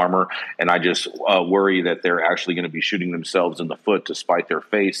the farmer. And I just worry that they're actually going to be shooting themselves in the foot to spite their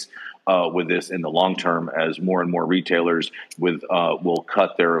face with this in the long term, as more and more retailers will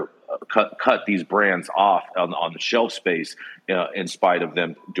cut these brands off on the shelf space in spite of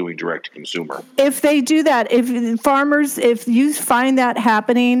them doing direct to consumer. If they do that, if you find that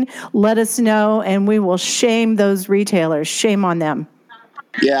happening, let us know, and we will shame those retailers. Shame on them.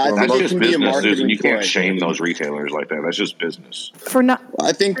 Yeah, I think that's it just can be a business, marketing Susan. You can't ploy. shame those retailers like that. That's just business.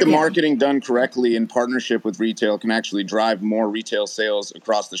 I think the marketing done correctly in partnership with retail can actually drive more retail sales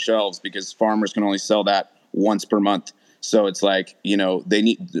across the shelves, because farmers can only sell that once per month. So it's like,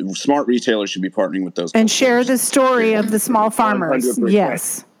 smart retailers should be partnering with those. And share the story of the small farmers. 100%.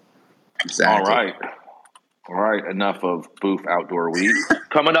 Yes. Exactly. All right. Enough of booth outdoor weed.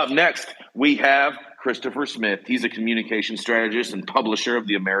 Coming up next, we have Christopher Smith. He's a communication strategist and publisher of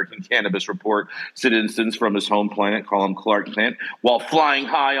the American Cannabis Report. Citizens from his home planet call him Clark Kent. While flying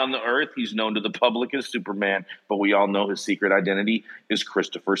high on the earth, he's known to the public as Superman, but we all know his secret identity is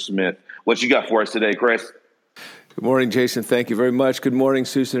Christopher Smith. What you got for us today, Chris? Good morning, Jason. Thank you very much. Good morning,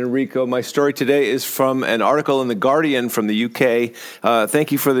 Susan and Rico. My story today is from an article in The Guardian from the UK.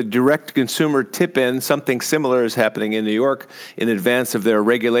 Thank you for the direct consumer tip-in. Something similar is happening in New York in advance of their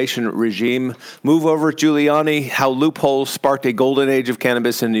regulation regime. Move over, Giuliani, how loopholes sparked a golden age of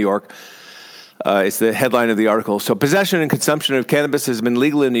cannabis in New York. It's the headline of the article. So possession and consumption of cannabis has been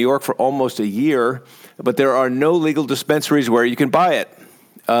legal in New York for almost a year, but there are no legal dispensaries where you can buy it.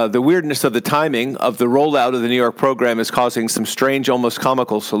 The weirdness of the timing of the rollout of the New York program is causing some strange, almost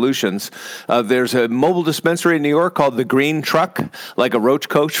comical solutions. There's a mobile dispensary in New York called the Green Truck, like a roach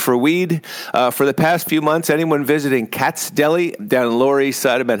coach for weed. For the past few months, anyone visiting Katz Deli down in Lower East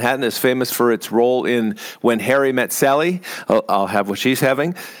Side of Manhattan is famous for its role in When Harry Met Sally. I'll have what she's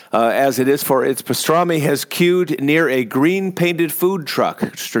having. As it is for its pastrami, has queued near a green-painted food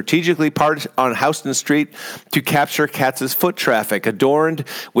truck, strategically parked on Houston Street to capture Katz's foot traffic, adorned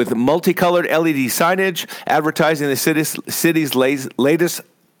with multicolored LED signage advertising the city's latest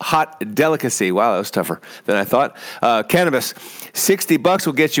hot delicacy. Wow, that was tougher than I thought. Cannabis, $60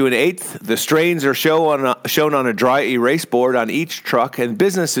 will get you an eighth. The strains are shown on a dry erase board on each truck, and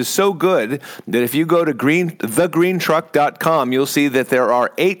business is so good that if you go to thegreentruck.com, you'll see that there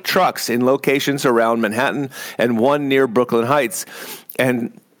are 8 trucks in locations around Manhattan and 1 near Brooklyn Heights.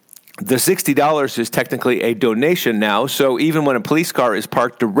 And the $60 is technically a donation now, so even when a police car is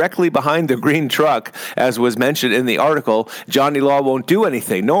parked directly behind the green truck, as was mentioned in the article, Johnny Law won't do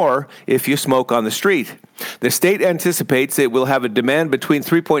anything, nor if you smoke on the street. The state anticipates it will have a demand between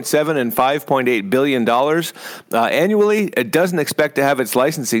 $3.7 and $5.8 billion annually. It doesn't expect to have its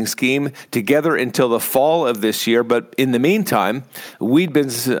licensing scheme together until the fall of this year, but in the meantime, the weed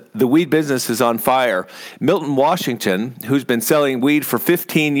business is on fire. Milton Washington, who's been selling weed for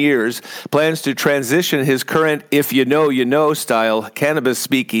 15 years, plans to transition his current if you know style cannabis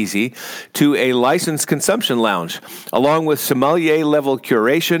speakeasy to a licensed consumption lounge. Along with sommelier-level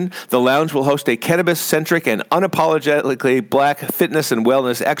curation, the lounge will host a cannabis-centric and unapologetically black fitness and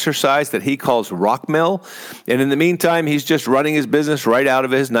wellness exercise that he calls Rock Mill. And in the meantime, he's just running his business right out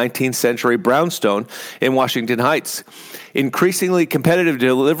of his 19th century brownstone in Washington Heights. Increasingly competitive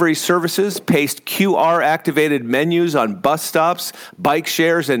delivery services paste QR-activated menus on bus stops, bike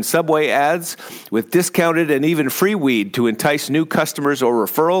shares, and subway ads with discounted and even free weed to entice new customers or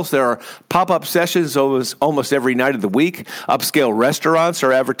referrals. There are pop-up sessions almost every night of the week. Upscale restaurants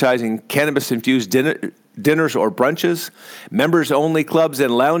are advertising cannabis-infused dinners or brunches. Members-only clubs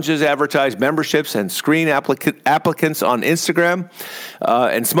and lounges advertise memberships and screen applicants on Instagram.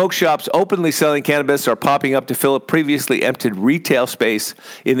 And smoke shops openly selling cannabis are popping up to fill a previously emptied retail space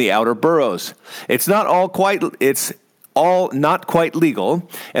in the outer boroughs. It's all not quite legal,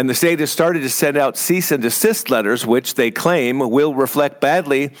 and the state has started to send out cease and desist letters, which they claim will reflect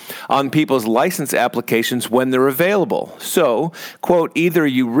badly on people's license applications when they're available. So, quote, either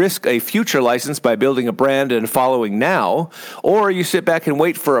you risk a future license by building a brand and following now, or you sit back and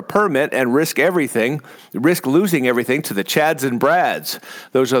wait for a permit and risk losing everything to the Chads and Brads.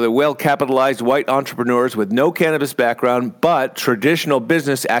 Those are the well-capitalized white entrepreneurs with no cannabis background, but traditional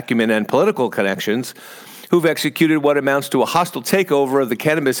business acumen and political connections, who've executed what amounts to a hostile takeover of the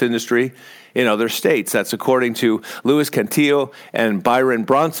cannabis industry in other states. That's according to Louis Cantillo and Byron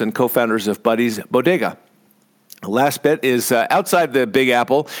Bronson, co-founders of Buddy's Bodega. Last bit is outside the Big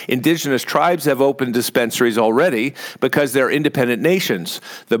Apple, indigenous tribes have opened dispensaries already because they're independent nations.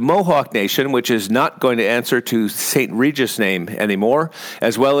 The Mohawk Nation, which is not going to answer to St. Regis' name anymore,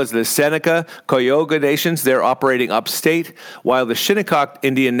 as well as the Seneca, Cuyahoga nations, they're operating upstate, while the Shinnecock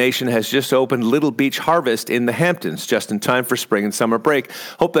Indian Nation has just opened Little Beach Harvest in the Hamptons, just in time for spring and summer break.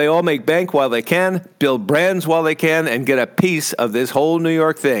 Hope they all make bank while they can, build brands while they can, and get a piece of this whole New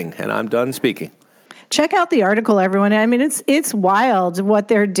York thing. And I'm done speaking. Check out the article, everyone. I mean, it's wild what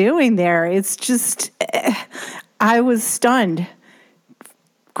they're doing there. It's just, I was stunned.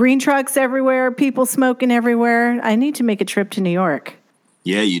 Green trucks everywhere, people smoking everywhere. I need to make a trip to New York.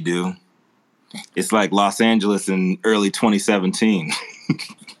 Yeah, you do. It's like Los Angeles in early 2017.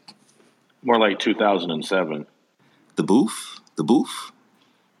 More like 2007. The booth?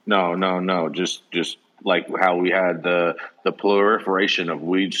 No. Just like how we had the proliferation of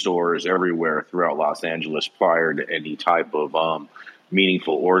weed stores everywhere throughout Los Angeles prior to any type of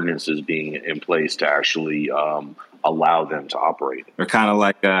meaningful ordinances being in place to actually allow them to operate. They're kind of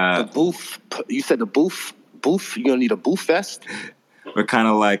like the booth. You said the booth. You're gonna need a booth vest. We're kind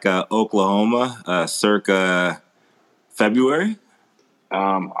of like Oklahoma, circa February.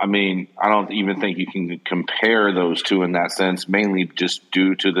 I mean, I don't even think you can compare those two in that sense, mainly just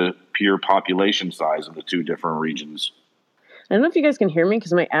due to the pure population size of the two different regions. I don't know if you guys can hear me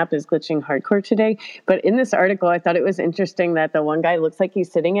because my app is glitching hardcore today, but in this article, I thought it was interesting that the one guy looks like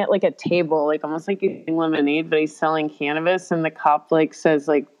he's sitting at like a table, like almost like he's eating lemonade, but he's selling cannabis, and the cop like says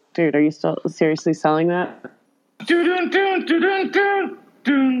like, dude, are you still seriously selling that?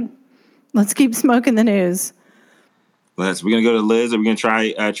 Let's keep smoking the news. We're gonna go to Liz. Are we gonna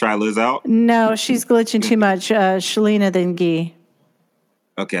try Liz out? No, she's glitching too much. Shalina then Guy.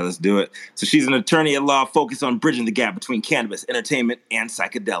 Okay, let's do it. So she's an attorney at law focused on bridging the gap between cannabis, entertainment, and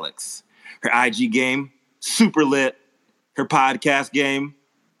psychedelics. Her IG game, super lit. Her podcast game,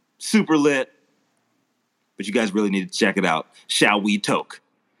 super lit. But you guys really need to check it out. Shall we toke?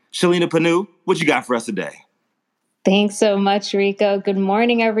 Shalina Panu, what you got for us today? Thanks so much, Rico. Good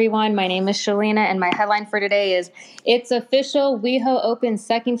morning, everyone. My name is Shalina, and my headline for today is It's Official, WeHo opens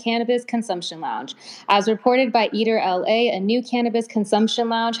second cannabis consumption lounge. As reported by Eater LA, a new cannabis consumption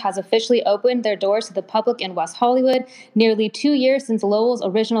lounge has officially opened their doors to the public in West Hollywood, nearly 2 years since Lowell's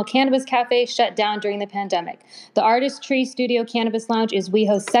original cannabis cafe shut down during the pandemic. The Artistry Studio Cannabis Lounge is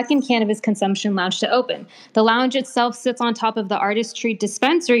WeHo's second cannabis consumption lounge to open. The lounge itself sits on top of the Artistry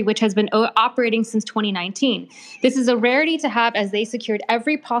dispensary, which has been operating since 2019. This is a rarity to have as they secured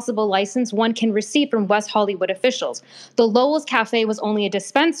every possible license one can receive from West Hollywood officials. The Lowell's Cafe was only a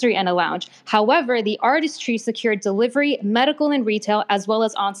dispensary and a lounge. However, the Artistry secured delivery, medical and retail, as well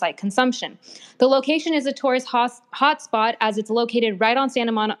as on-site consumption. The location is a tourist hotspot as it's located right on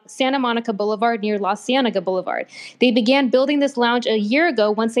Santa Monica Boulevard near La Cienega Boulevard. They began building this lounge a year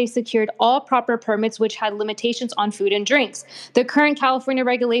ago once they secured all proper permits which had limitations on food and drinks. The current California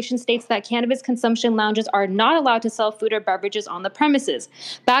regulation states that cannabis consumption lounges are not allowed to sell food or beverages on the premises.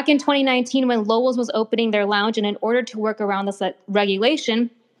 Back in 2019, when Lowell's was opening their lounge, and in order to work around this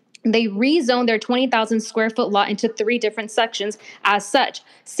regulation, they rezoned their 20,000 square foot lot into 3 different sections as such.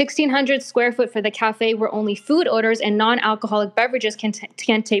 1,600 square foot for the cafe where only food orders and non-alcoholic beverages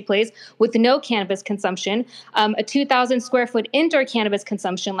can take place with no cannabis consumption, a 2,000 square foot indoor cannabis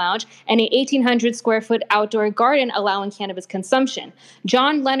consumption lounge, and a 1,800 square foot outdoor garden allowing cannabis consumption.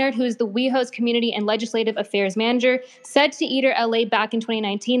 John Leonard, who is the WeHo's Community and Legislative Affairs Manager, said to Eater LA back in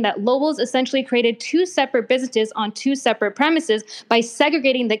 2019 that Lowell's essentially created 2 separate businesses on 2 separate premises by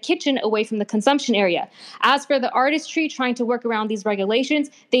segregating the kitchen away from the consumption area. As for the Artistry trying to work around these regulations,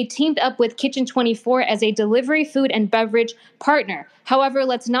 they teamed up with Kitchen 24 as a delivery, food, and beverage partner. However,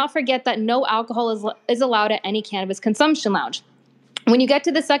 let's not forget that no alcohol is allowed at any cannabis consumption lounge. When you get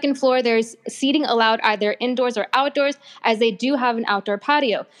to the second floor, there's seating allowed either indoors or outdoors, as they do have an outdoor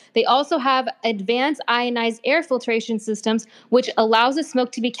patio. They also have advanced ionized air filtration systems, which allows the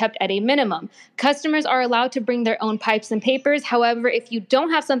smoke to be kept at a minimum. Customers are allowed to bring their own pipes and papers. However, if you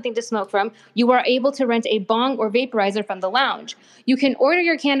don't have something to smoke from, you are able to rent a bong or vaporizer from the lounge. You can order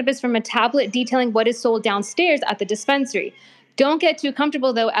your cannabis from a tablet detailing what is sold downstairs at the dispensary. Don't get too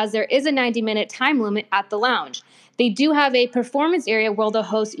comfortable, though, as there is a 90-minute time limit at the lounge. They do have a performance area where they'll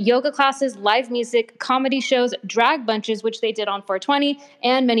host yoga classes, live music, comedy shows, drag bunches, which they did on 420,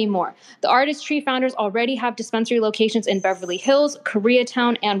 and many more. The Artistry founders already have dispensary locations in Beverly Hills,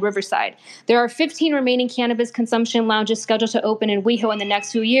 Koreatown, and Riverside. There are 15 remaining cannabis consumption lounges scheduled to open in WeHo in the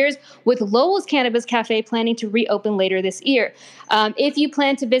next few years, with Lowell's Cannabis Cafe planning to reopen later this year. If you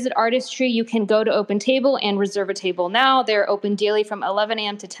plan to visit Artistry, you can go to Open Table and reserve a table now. They're open daily from 11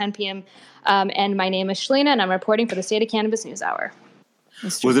 a.m. to 10 p.m. And my name is Shalina, and I'm reporting for the State of Cannabis NewsHour.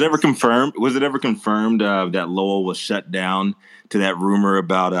 Was it ever confirmed? That Lowell was shut down to that rumor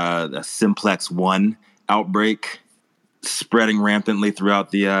about a Simplex 1 outbreak spreading rampantly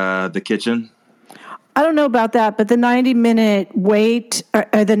throughout the kitchen? I don't know about that, but the 90-minute wait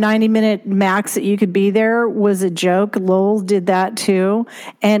or the 90-minute max that you could be there was a joke. Lowell did that too.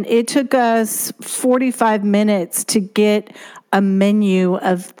 And it took us 45 minutes to get a menu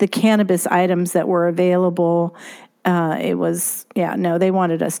of the cannabis items that were available. They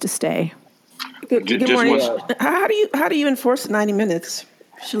wanted us to stay. Good morning. How do you enforce 90 minutes,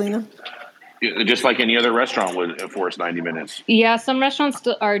 Shalina? Just like any other restaurant would enforce 90 minutes. Yeah, some restaurants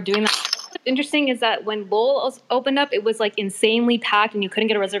still are doing that. What's interesting is that when Lowell opened up, it was like insanely packed and you couldn't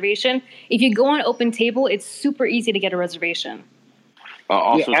get a reservation. If you go on Open Table, it's super easy to get a reservation.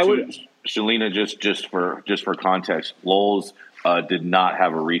 Shalina, just for context, Lowell's did not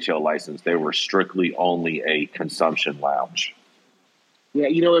have a retail license. They were strictly only a consumption lounge. Yeah,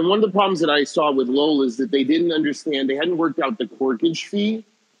 and one of the problems that I saw with Lowell is that they didn't understand, they hadn't worked out the corkage fee.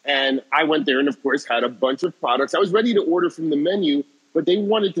 And I went there and, of course, had a bunch of products. I was ready to order from the menu, but they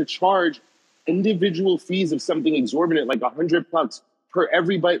wanted to charge individual fees of something exorbitant, like $100 for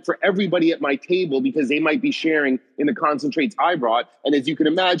everybody at my table, because they might be sharing in the concentrates I brought. And as you can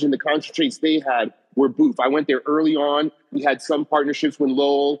imagine, the concentrates they had were boof. I went there early on. We had some partnerships with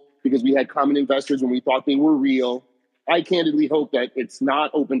Lowell because we had common investors when we thought they were real. I candidly hope that it's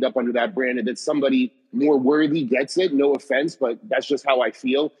not opened up under that brand and that somebody more worthy gets it. No offense, but that's just how I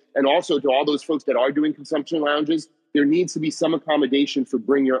feel. And also to all those folks that are doing consumption lounges, there needs to be some accommodation for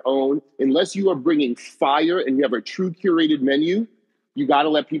bring your own. Unless you are bringing fire and you have a true curated menu, you got to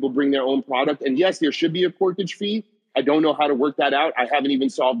let people bring their own product. And yes, there should be a corkage fee. I don't know how to work that out. I haven't even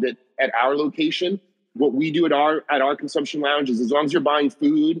solved it at our location. What we do at our consumption lounge is, as long as you're buying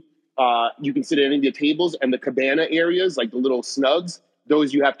food, you can sit at any of the tables, and the cabana areas, like the little snugs,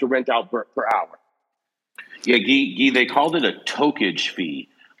 those you have to rent out per hour. Yeah, Guy, they called it a tokage fee,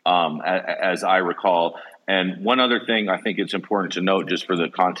 as I recall. And one other thing I think it's important to note, just for the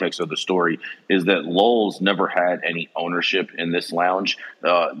context of the story, is that Lowell's never had any ownership in this lounge.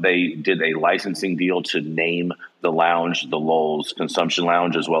 They did a licensing deal to name the lounge the Lowell's Consumption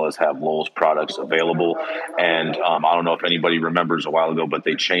Lounge, as well as have Lowell's products available. And I don't know if anybody remembers a while ago, but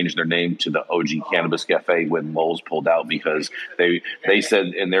they changed their name to the OG Cannabis Cafe when Lowell's pulled out, because they said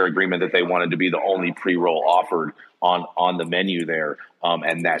in their agreement that they wanted to be the only pre-roll offered on the menu there,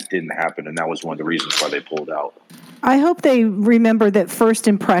 and that didn't happen, and that was one of the reasons why they pulled out. I hope they remember that first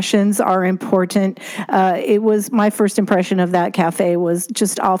impressions are important. It was my first impression of that cafe was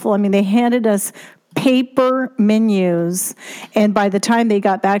just awful. I mean, they handed us paper menus, and by the time they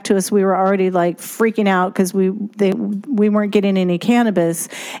got back to us, we were already like freaking out because we weren't getting any cannabis,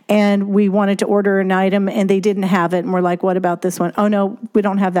 and we wanted to order an item and they didn't have it, and we're like, what about this one? Oh no, we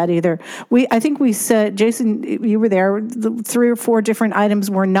don't have that either. I think we said, Jason, you were there, 3 or 4 different items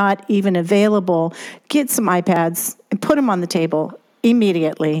were not even available. Get some iPads and put them on the table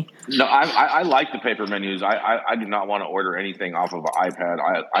immediately. No, I like the paper menus. I do not want to order anything off of an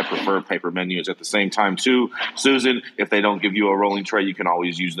iPad. I prefer paper menus. At the same time, too, Susan, if they don't give you a rolling tray, you can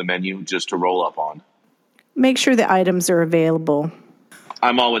always use the menu just to roll up on. Make sure the items are available.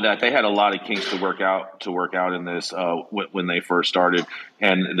 I'm all with that. They had a lot of kinks to work out in this when they first started,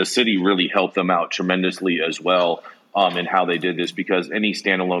 and the city really helped them out tremendously as well. In how they did this, because any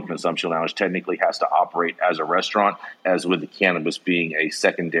standalone consumption lounge technically has to operate as a restaurant, as with the cannabis being a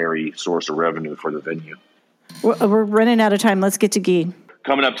secondary source of revenue for the venue. We're running out of time. Let's get to Guy.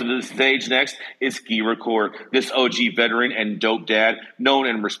 Coming up to the stage next is Guy Record, this OG veteran and dope dad, known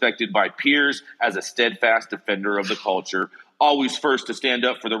and respected by peers as a steadfast defender of the culture. Always first to stand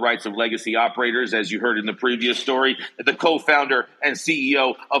up for the rights of legacy operators, as you heard in the previous story. The co-founder and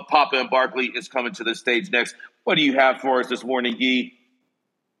CEO of Papa & Barkley is coming to the stage next. What do you have for us this morning, Guy?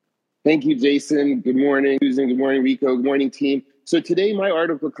 Thank you, Jason. Good morning, Susan. Good morning, Rico. Good morning, team. So today my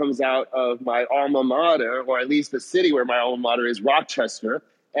article comes out of my alma mater, or at least the city where my alma mater is, Rochester.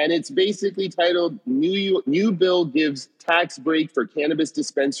 And it's basically titled, New Bill Gives Tax Break for Cannabis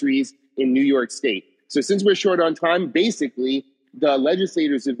Dispensaries in New York State. So since we're short on time, basically the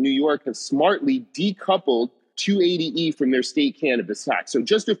legislators of New York have smartly decoupled 280E from their state cannabis tax. So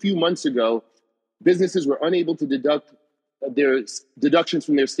just a few months ago, businesses were unable to deduct their deductions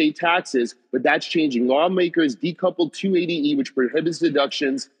from their state taxes, but that's changing. Lawmakers decoupled 280E, which prohibits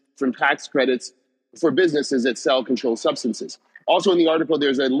deductions from tax credits for businesses that sell controlled substances. Also in the article,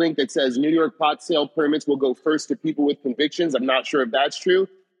 there's a link that says New York pot sale permits will go first to people with convictions. I'm not sure if that's true.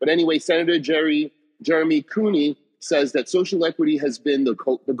 But anyway, Senator Jeremy Cooney says that social equity has been the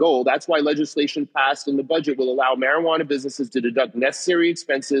goal. That's why legislation passed in the budget will allow marijuana businesses to deduct necessary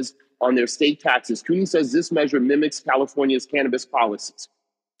expenses on their state taxes. Cooney says this measure mimics California's cannabis policies.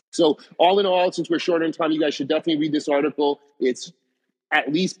 So all in all, since we're short on time, you guys should definitely read this article. It's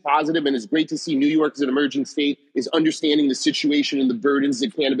at least positive, and it's great to see New York as an emerging state is understanding the situation and the burdens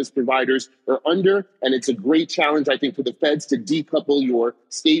that cannabis providers are under. And it's a great challenge, I think, for the feds to decouple your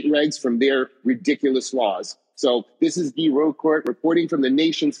state regs from their ridiculous laws. So this is Guy Record reporting from the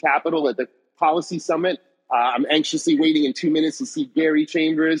nation's capital at the Policy Summit. I'm anxiously waiting in 2 minutes to see Gary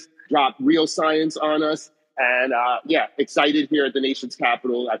Chambers drop real science on us. And excited here at the nation's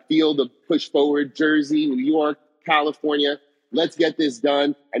capital. I feel the push forward. Jersey, New York, California. Let's get this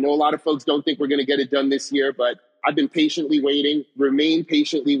done. I know a lot of folks don't think we're going to get it done this year, but I've been patiently waiting, remain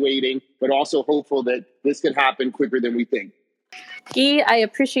patiently waiting, but also hopeful that this could happen quicker than we think. Guy, I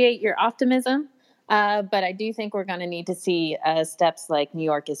appreciate your optimism, but I do think we're going to need to see steps like New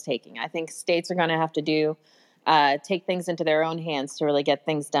York is taking. I think states are going to have to take things into their own hands to really get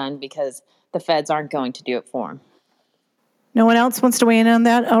things done, because the feds aren't going to do it for them. No one else wants to weigh in on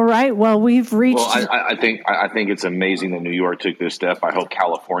that? All right. Well, we've reached. Well, I think it's amazing that New York took this step. I hope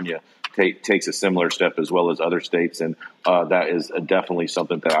California takes a similar step, as well as other states, and that is definitely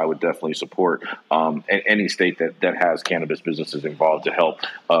something that I would definitely support. Any state that has cannabis businesses involved to help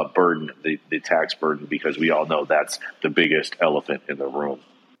burden the tax burden, because we all know that's the biggest elephant in the room.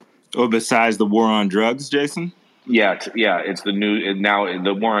 Oh, besides the war on drugs, Jason? Yeah. It's the new now.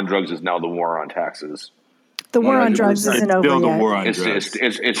 The war on drugs is now the war on taxes. The war on drugs isn't over yet. The war on drugs.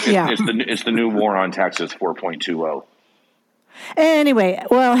 It's the new war on taxes 4.20. Anyway,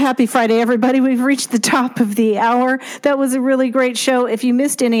 well, happy Friday, everybody. We've reached the top of the hour. That was a really great show. If you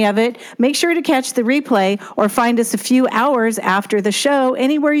missed any of it, make sure to catch the replay or find us a few hours after the show,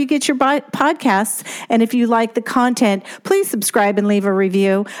 anywhere you get your podcasts. And if you like the content, please subscribe and leave a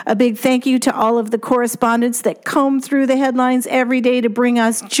review. A big thank you to all of the correspondents that comb through the headlines every day to bring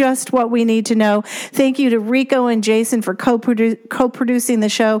us just what we need to know. Thank you to Rico and Jason for co-producing the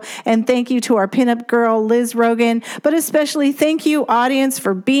show. And thank you to our pinup girl, Liz Rogan. But especially thank you, audience,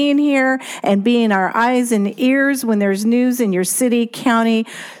 for being here and being our eyes and ears when there's news in your city, county,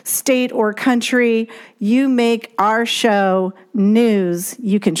 state, or country. You make our show news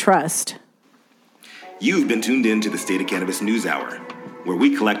you can trust. You've been tuned in to the State of Cannabis News Hour, where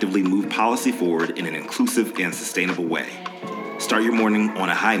we collectively move policy forward in an inclusive and sustainable way. Start your morning on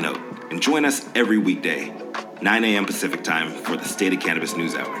a high note and join us every weekday, 9 a.m. Pacific time, for the State of Cannabis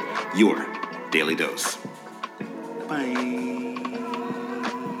News Hour, your daily dose. Bye.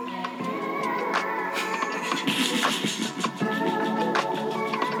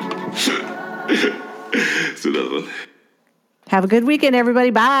 It's another one. Have a good weekend, everybody.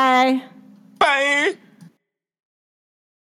 Bye. Bye.